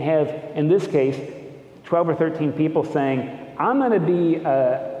 right? They have, in this case, 12 or 13 people saying, I'm going to be,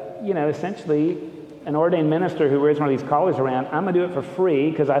 essentially an ordained minister who wears one of these collars around. I'm going to do it for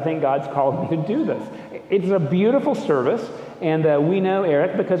free because I think God's called me to do this. It's a beautiful service, and we know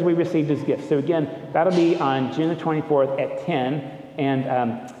Eric because we received his gift. So again, that'll be on June the 24th at 10,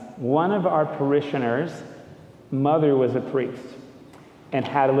 and one of our parishioners' mother was a priest and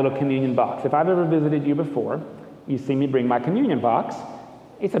had a little communion box. If I've ever visited you before, you've seen me bring my communion box.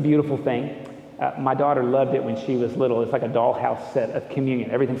 It's a beautiful thing. My daughter loved it when she was little. It's like a dollhouse set of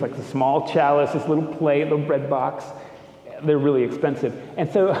communion. Everything's like a small chalice, this little plate, little bread box. They're really expensive.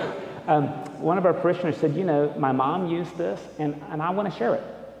 And so one of our parishioners said, my mom used this, and I want to share it.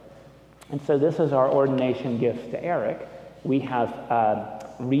 And so this is our ordination gift to Eric. We have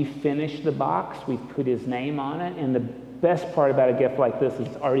refinished the box. We've put his name on it. And the best part about a gift like this is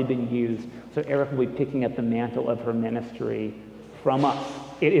it's already been used. So Eric will be picking up the mantle of her ministry from us.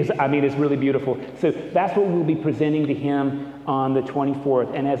 It's really beautiful. So that's what we'll be presenting to him on the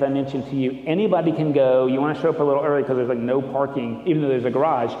 24th. And as I mentioned to you, anybody can go. You want to show up a little early because there's like no parking, even though there's a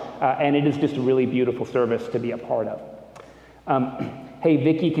garage. And it is just a really beautiful service to be a part of. Hey,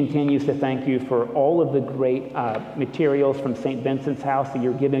 Vicki continues to thank you for all of the great materials from St. Vincent's House that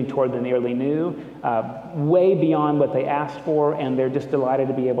you're giving toward the Nearly New, way beyond what they asked for, and they're just delighted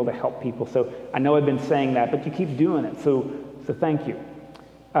to be able to help people. So I know I've been saying that, but you keep doing it, so thank you.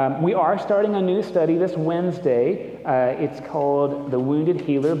 We are starting a new study this Wednesday. It's called The Wounded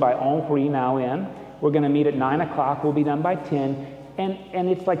Healer by Henri Nouwen. We're going to meet at 9 o'clock. We'll be done by 10. And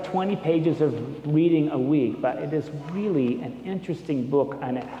it's like 20 pages of reading a week, but it is really an interesting book,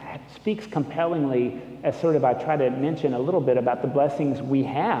 and it speaks compellingly as sort of I try to mention a little bit about the blessings we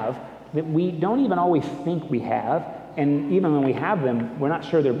have that we don't even always think we have, and even when we have them, we're not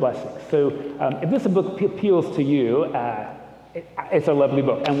sure they're blessings. So if this book appeals to you, it's a lovely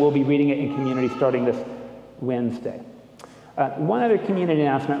book, and we'll be reading it in community starting this Wednesday. One other community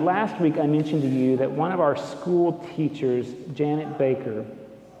announcement. Last week I mentioned to you that one of our school teachers, Janet Baker,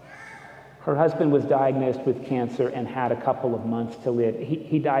 her husband was diagnosed with cancer and had a couple of months to live.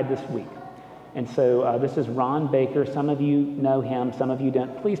 He died this week. And so this is Ron Baker. Some of you know him, some of you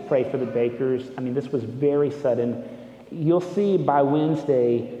don't. Please pray for the Bakers. I mean, this was very sudden. You'll see by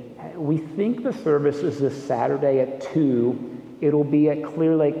Wednesday, we think the service is this Saturday at 2. It'll be at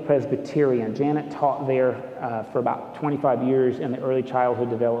Clear Lake Presbyterian. Janet taught there for about 25 years in the early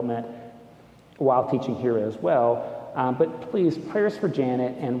childhood development while teaching here as well. But please, prayers for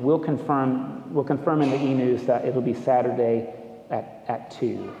Janet, and we'll confirm in the e-news that it'll be Saturday at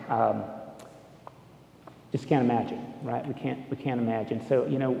 2. Just can't imagine, right? We can't imagine. So,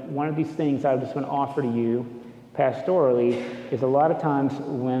 one of these things I just want to offer to you pastorally is a lot of times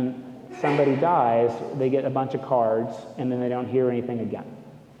when somebody dies, they get a bunch of cards, and then they don't hear anything again.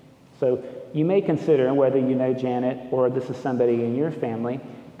 So you may consider, whether you know Janet or this is somebody in your family,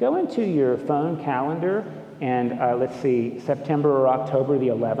 go into your phone calendar and let's see, September or October the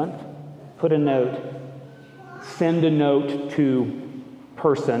 11th, put a note, send a note to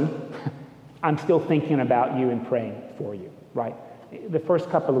person, I'm still thinking about you and praying for you, right? The first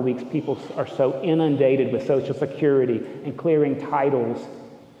couple of weeks, people are so inundated with Social Security and clearing titles,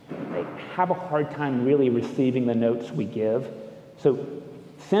 they have a hard time really receiving the notes we give. So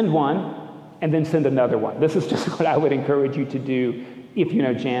send one and then send another one. This is just what I would encourage you to do if you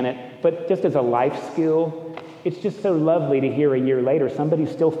know Janet. But just as a life skill, it's just so lovely to hear a year later somebody's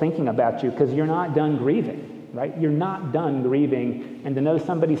still thinking about you because you're not done grieving, right? You're not done grieving, and to know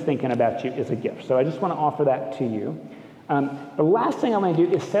somebody's thinking about you is a gift. So I just want to offer that to you. The last thing I want to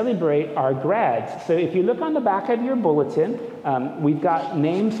do is celebrate our grads. So if you look on the back of your bulletin, we've got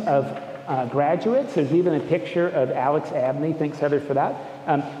names of graduates. There's even a picture of Alex Abney. Thanks, Heather, for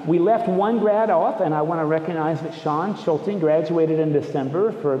that. We left one grad off, and I want to recognize that Sean Schulting graduated in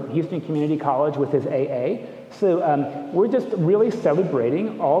December for Houston Community College with his AA. So we're just really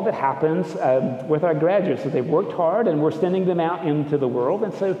celebrating all that happens with our graduates. So they've worked hard, and we're sending them out into the world.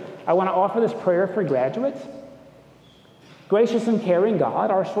 And so I want to offer this prayer for graduates. Gracious and caring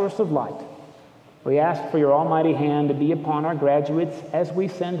God, our source of light, we ask for your almighty hand to be upon our graduates as we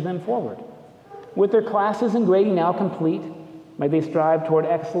send them forward. With their classes and grading now complete, may they strive toward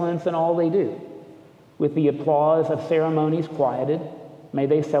excellence in all they do. With the applause of ceremonies quieted, may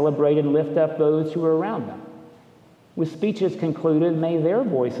they celebrate and lift up those who are around them. With speeches concluded, may their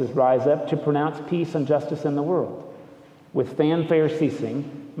voices rise up to pronounce peace and justice in the world. With fanfare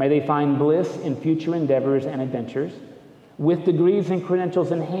ceasing, may they find bliss in future endeavors and adventures. With degrees and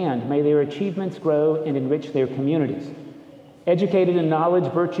credentials in hand, may their achievements grow and enrich their communities. Educated in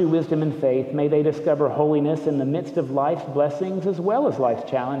knowledge, virtue, wisdom, and faith, may they discover holiness in the midst of life's blessings as well as life's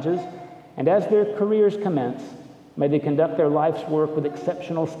challenges. And as their careers commence, may they conduct their life's work with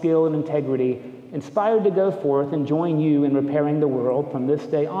exceptional skill and integrity, inspired to go forth and join you in repairing the world from this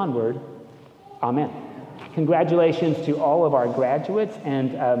day onward. Amen. Congratulations to all of our graduates,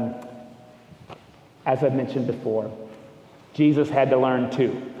 and as I've mentioned before, Jesus had to learn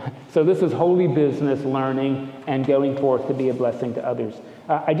too. So this is holy business, learning and going forth to be a blessing to others.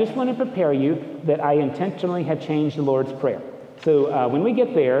 I just want to prepare you that I intentionally have changed the Lord's Prayer. So when we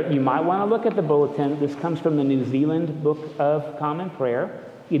get there, you might want to look at the bulletin. This comes from the New Zealand Book of Common Prayer.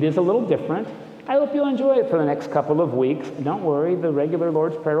 It is a little different. I hope you'll enjoy it for the next couple of weeks. Don't worry, the regular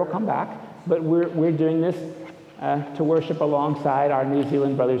Lord's Prayer will come back. But we're doing this to worship alongside our New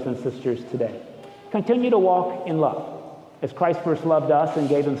Zealand brothers and sisters today. Continue to walk in love, as Christ first loved us and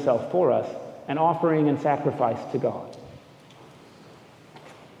gave himself for us, an offering and sacrifice to God.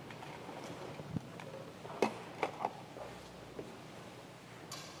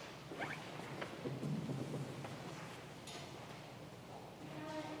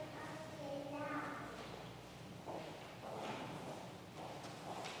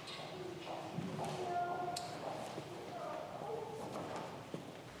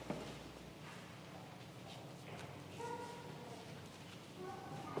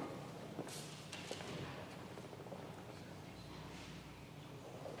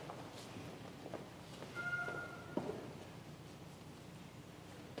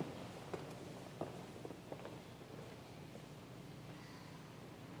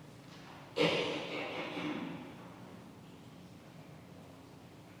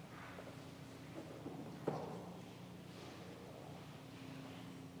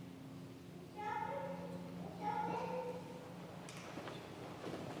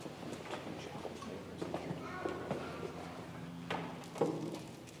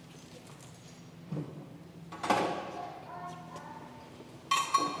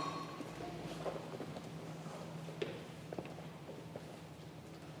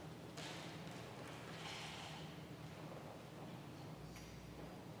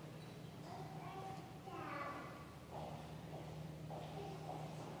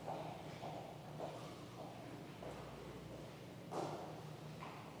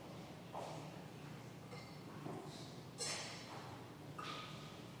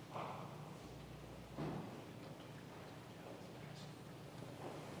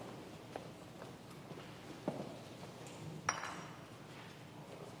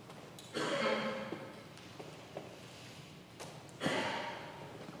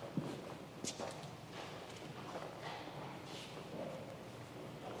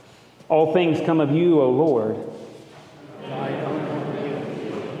 All things come of you, O Lord.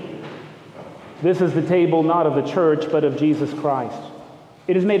 This is the table not of the church, but of Jesus Christ.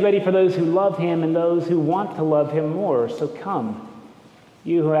 It is made ready for those who love him and those who want to love him more. So come,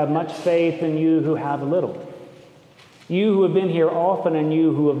 you who have much faith and you who have little. You who have been here often and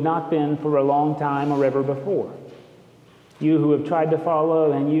you who have not been for a long time or ever before. You who have tried to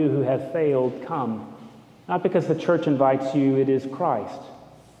follow and you who have failed, come. Not because the church invites you, it is Christ.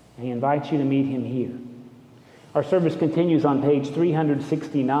 And he invites you to meet him here. Our service continues on page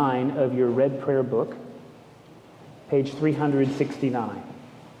 369 of your red prayer book. Page 369.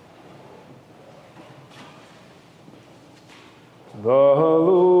 The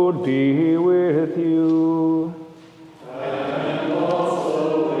Lord be with you. And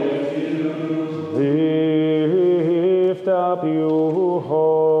also with you. Lift up your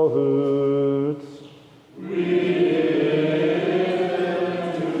hearts. We lift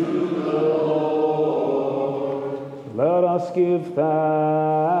them to the Lord. Let us give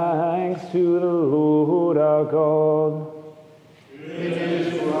thanks to the Lord our God. It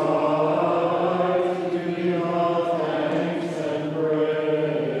is right to give all thanks and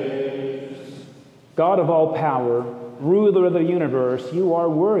praise. God of all power, ruler of the universe, you are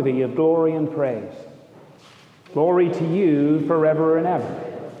worthy of glory and praise. Glory to you forever and ever.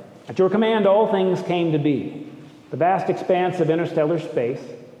 At your command, all things came to be. The vast expanse of interstellar space,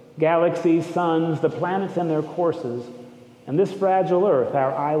 galaxies, suns, the planets and their courses, and this fragile earth,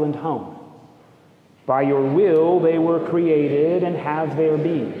 our island home. By your will they were created and have their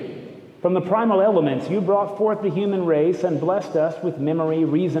being. From the primal elements you brought forth the human race and blessed us with memory,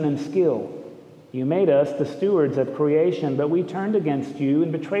 reason, and skill. You made us the stewards of creation, but we turned against you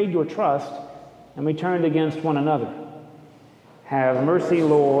and betrayed your trust, and we turned against one another. Have mercy,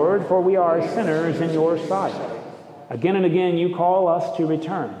 Lord, for we are sinners in your sight. Again and again you call us to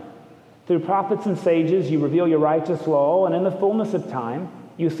return. Through prophets and sages you reveal your righteous law, and in the fullness of time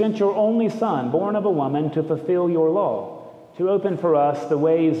you sent your only Son, born of a woman, to fulfill your law, to open for us the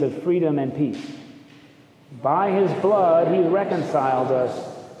ways of freedom and peace. By his blood he reconciled us.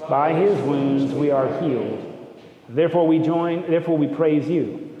 By his wounds we are healed. Therefore we praise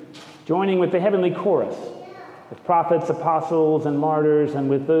you, joining with the heavenly chorus, with prophets, apostles, and martyrs, and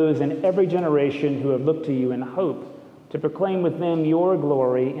with those in every generation who have looked to you in hope to proclaim with them your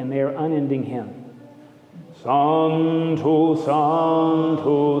glory in their unending hymn. Santo,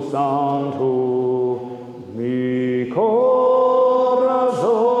 Santo, Santo, mi corazón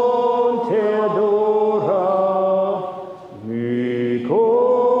te adora, mi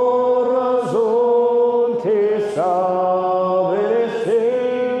corazón te salve,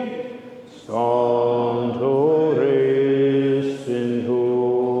 Santo Recinto.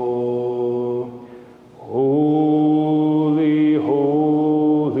 Holy,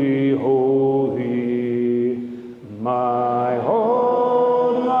 holy, holy, my heart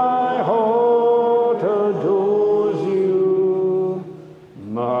adores you.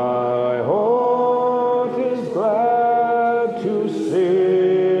 My heart is glad to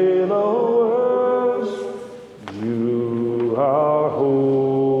say the words, you are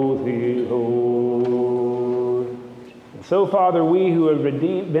holy, Lord. And so, Father, we who have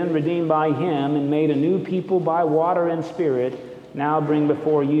been redeemed by him and made a new people by water and spirit, now bring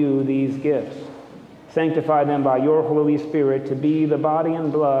before you these gifts. Sanctify them by your Holy Spirit to be the body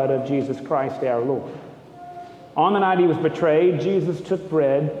and blood of Jesus Christ our Lord. On the night he was betrayed, Jesus took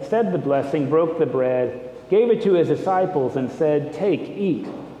bread, said the blessing, broke the bread, gave it to his disciples, and said, "Take, eat.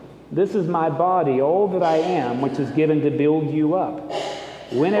 This is my body, all that I am, which is given to build you up.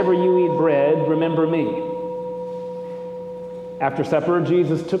 Whenever you eat bread, remember me." After supper,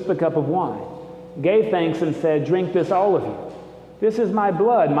 Jesus took the cup of wine, gave thanks, and said, "Drink this, all of you. This is my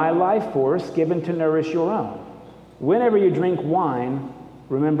blood, my life force, given to nourish your own. Whenever you drink wine,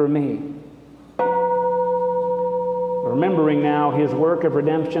 remember me." Remembering now his work of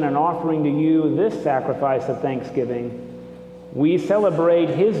redemption and offering to you this sacrifice of thanksgiving, we celebrate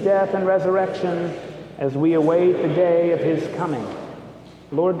his death and resurrection as we await the day of his coming.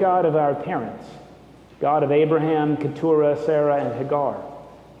 Lord God of our parents, God of Abraham, Keturah, Sarah, and Hagar,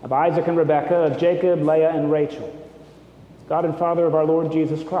 of Isaac and Rebekah, of Jacob, Leah, and Rachel, God and Father of our Lord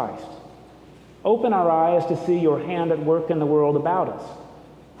Jesus Christ, open our eyes to see your hand at work in the world about us.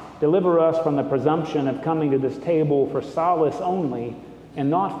 Deliver us from the presumption of coming to this table for solace only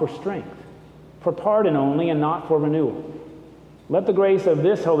and not for strength, for pardon only and not for renewal. Let the grace of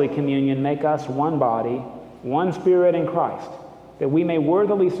this Holy Communion make us one body, one spirit in Christ, that we may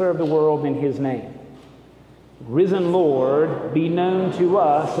worthily serve the world in his name. Risen Lord, be known to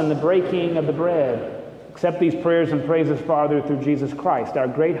us in the breaking of the bread, Accept these prayers and praises, Father, through Jesus Christ, our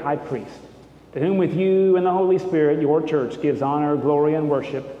great high priest, to whom with you and the Holy Spirit your church gives honor, glory, and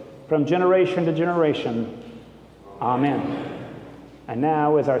worship from generation to generation. Amen. And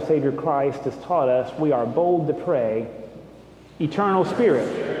now, as our Savior Christ has taught us, we are bold to pray, Eternal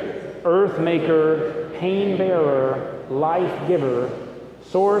Spirit, earth maker, pain bearer, life giver,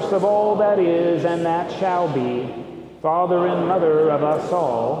 source of all that is and that shall be, Father and Mother of us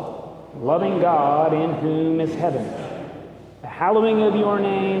all, loving God in whom is heaven. The hallowing of your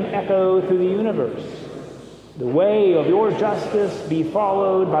name echo through the universe. The way of your justice be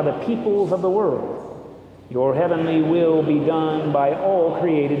followed by the peoples of the world. Your heavenly will be done by all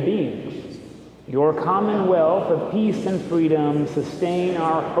created beings. Your commonwealth of peace and freedom sustain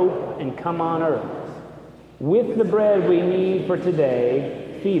our hope and come on earth. With the bread we need for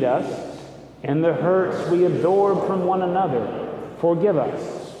today, feed us, and the hurts we absorb from one another, forgive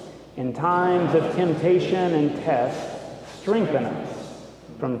us. In times of temptation and test, strengthen us.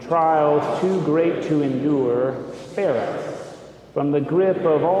 From trials too great to endure, spare us. From the grip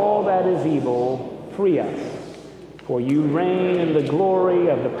of all that is evil, free us. For you reign in the glory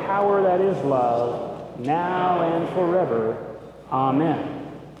of the power that is love, now and forever. Amen.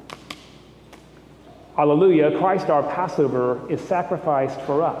 Alleluia, Christ our Passover is sacrificed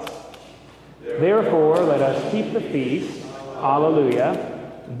for us. Therefore, let us keep the feast. Alleluia.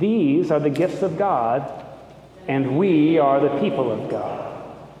 These are the gifts of God, and we are the people of God.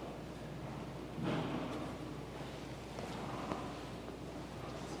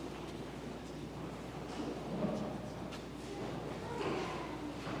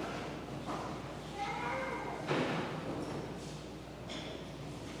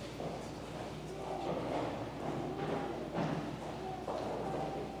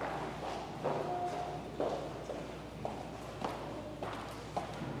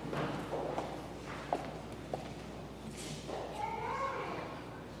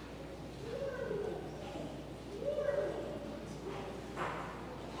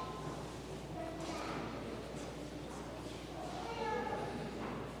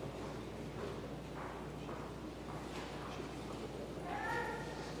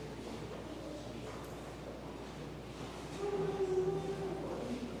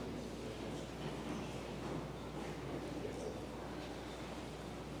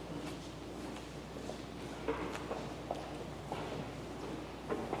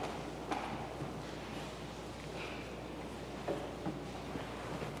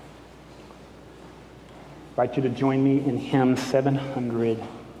 I invite you to join me in hymn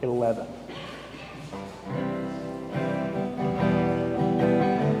 711.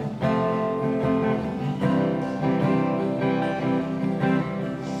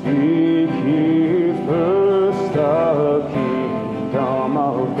 Seek ye first the kingdom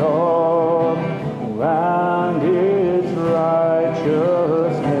of God and its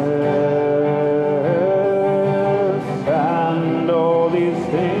righteousness, and all these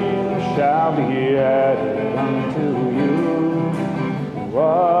things shall be added unto you.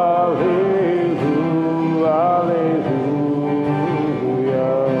 Alleluia, alleluia,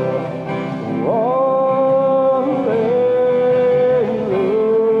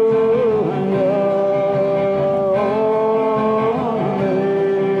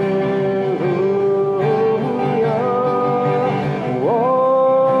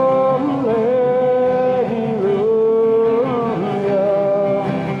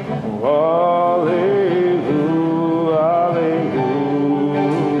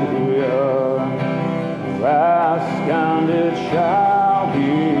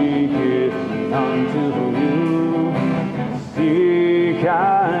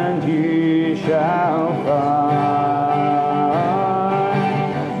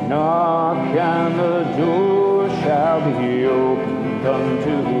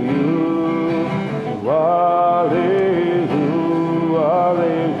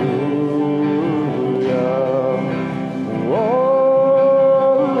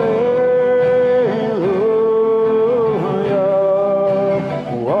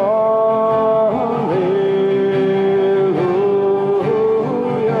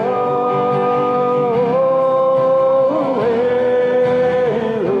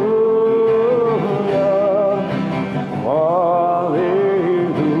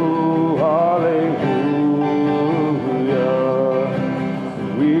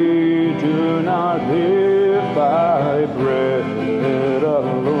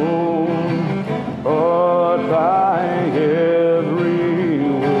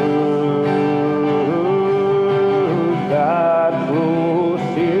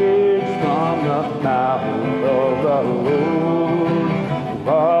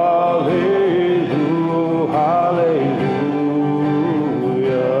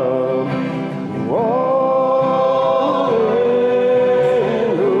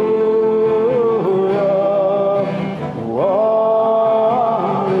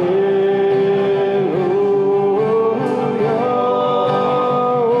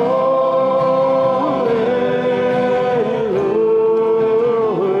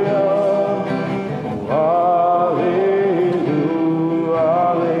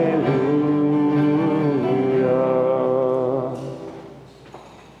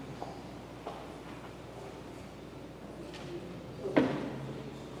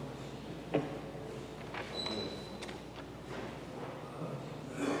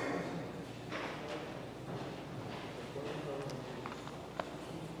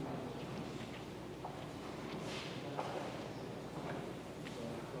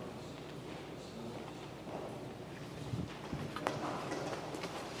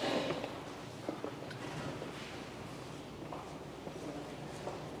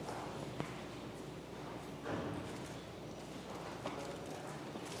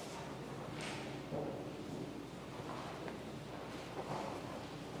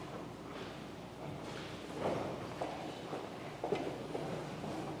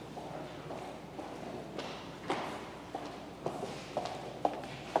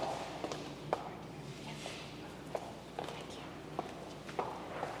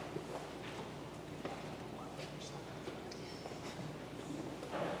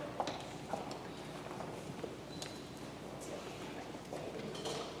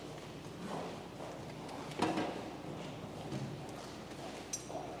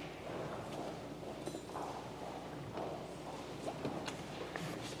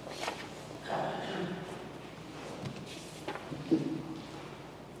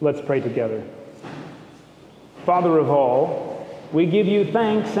 Let's pray together. Father of all, we give you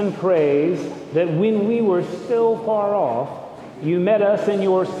thanks and praise that when we were still far off, you met us in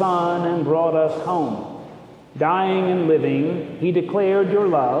your Son and brought us home. Dying and living, he declared your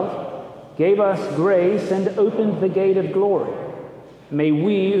love, gave us grace, and opened the gate of glory. May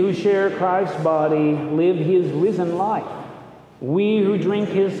we who share Christ's body live his risen life. We who drink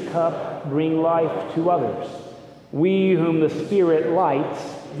his cup bring life to others. We whom the Spirit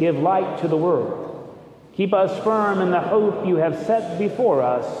lights give light to the world. Keep us firm in the hope you have set before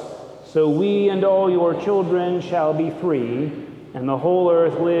us, so we and all your children shall be free, and the whole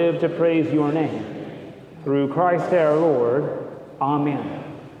earth live to praise your name. Through Christ our Lord. Amen.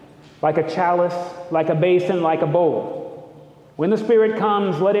 Like a chalice, like a basin, like a bowl. When the Spirit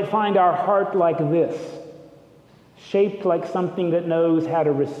comes, let it find our heart like this, shaped like something that knows how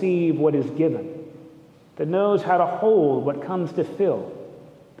to receive what is given, that knows how to hold what comes to fill,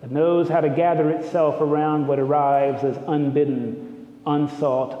 that knows how to gather itself around what arrives as unbidden,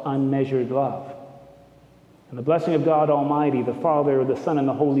 unsought, unmeasured love. And the blessing of God Almighty, the Father, the Son, and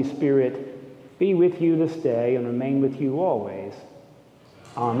the Holy Spirit be with you this day and remain with you always.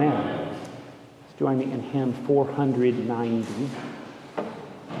 Amen. Let's join me in hymn 490.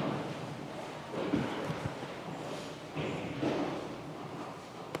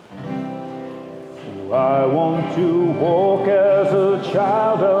 I want to walk as a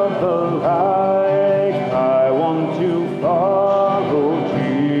child of the light. I want to follow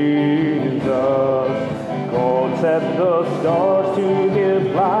Jesus. God set the stars to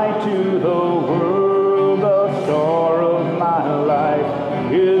give light to the world. The star of my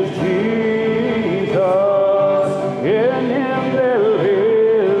life is Jesus. In him there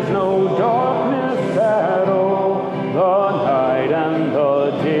is no darkness at all. The night and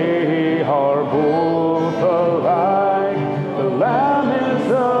the day are both alike. The Lamb is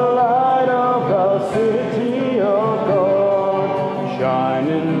the light of the city of God. Shine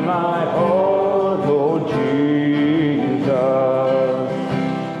in my heart, Lord Jesus.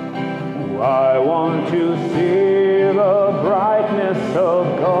 I want to see the brightness of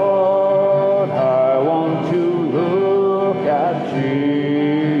God. I want to look at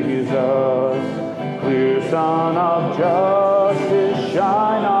Jesus. Clear sun of justice,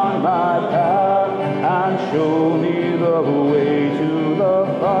 shine on my path and show me the way to the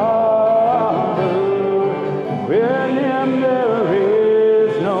Father. In him there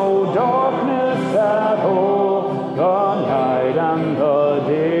is no darkness at all. The night and the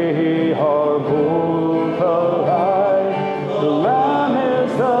day are both alike. The Lamb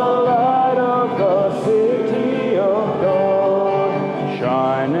is the light of the city of God.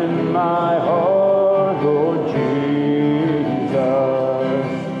 Shine in my heart, Lord Jesus.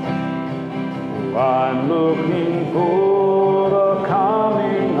 I'm looking for the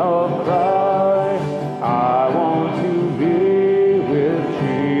coming of Christ. I want to be with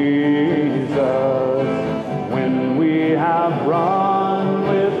Jesus. When we have run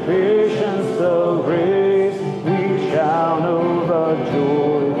with patience the race, we shall know the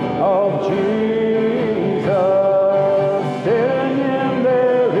joy of Jesus. In him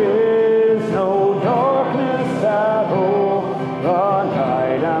there is no darkness at all. The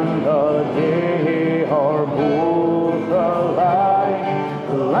night and the day are both alike.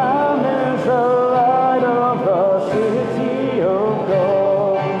 The Lamb is the light of the city of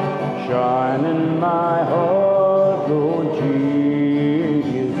God. Shine in my heart, Lord Jesus.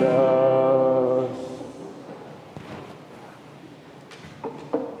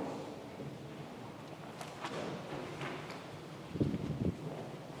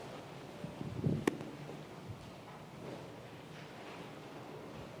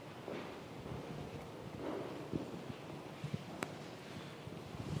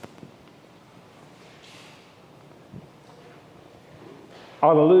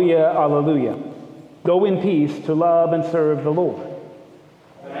 Alleluia, alleluia. Go in peace to love and serve the Lord.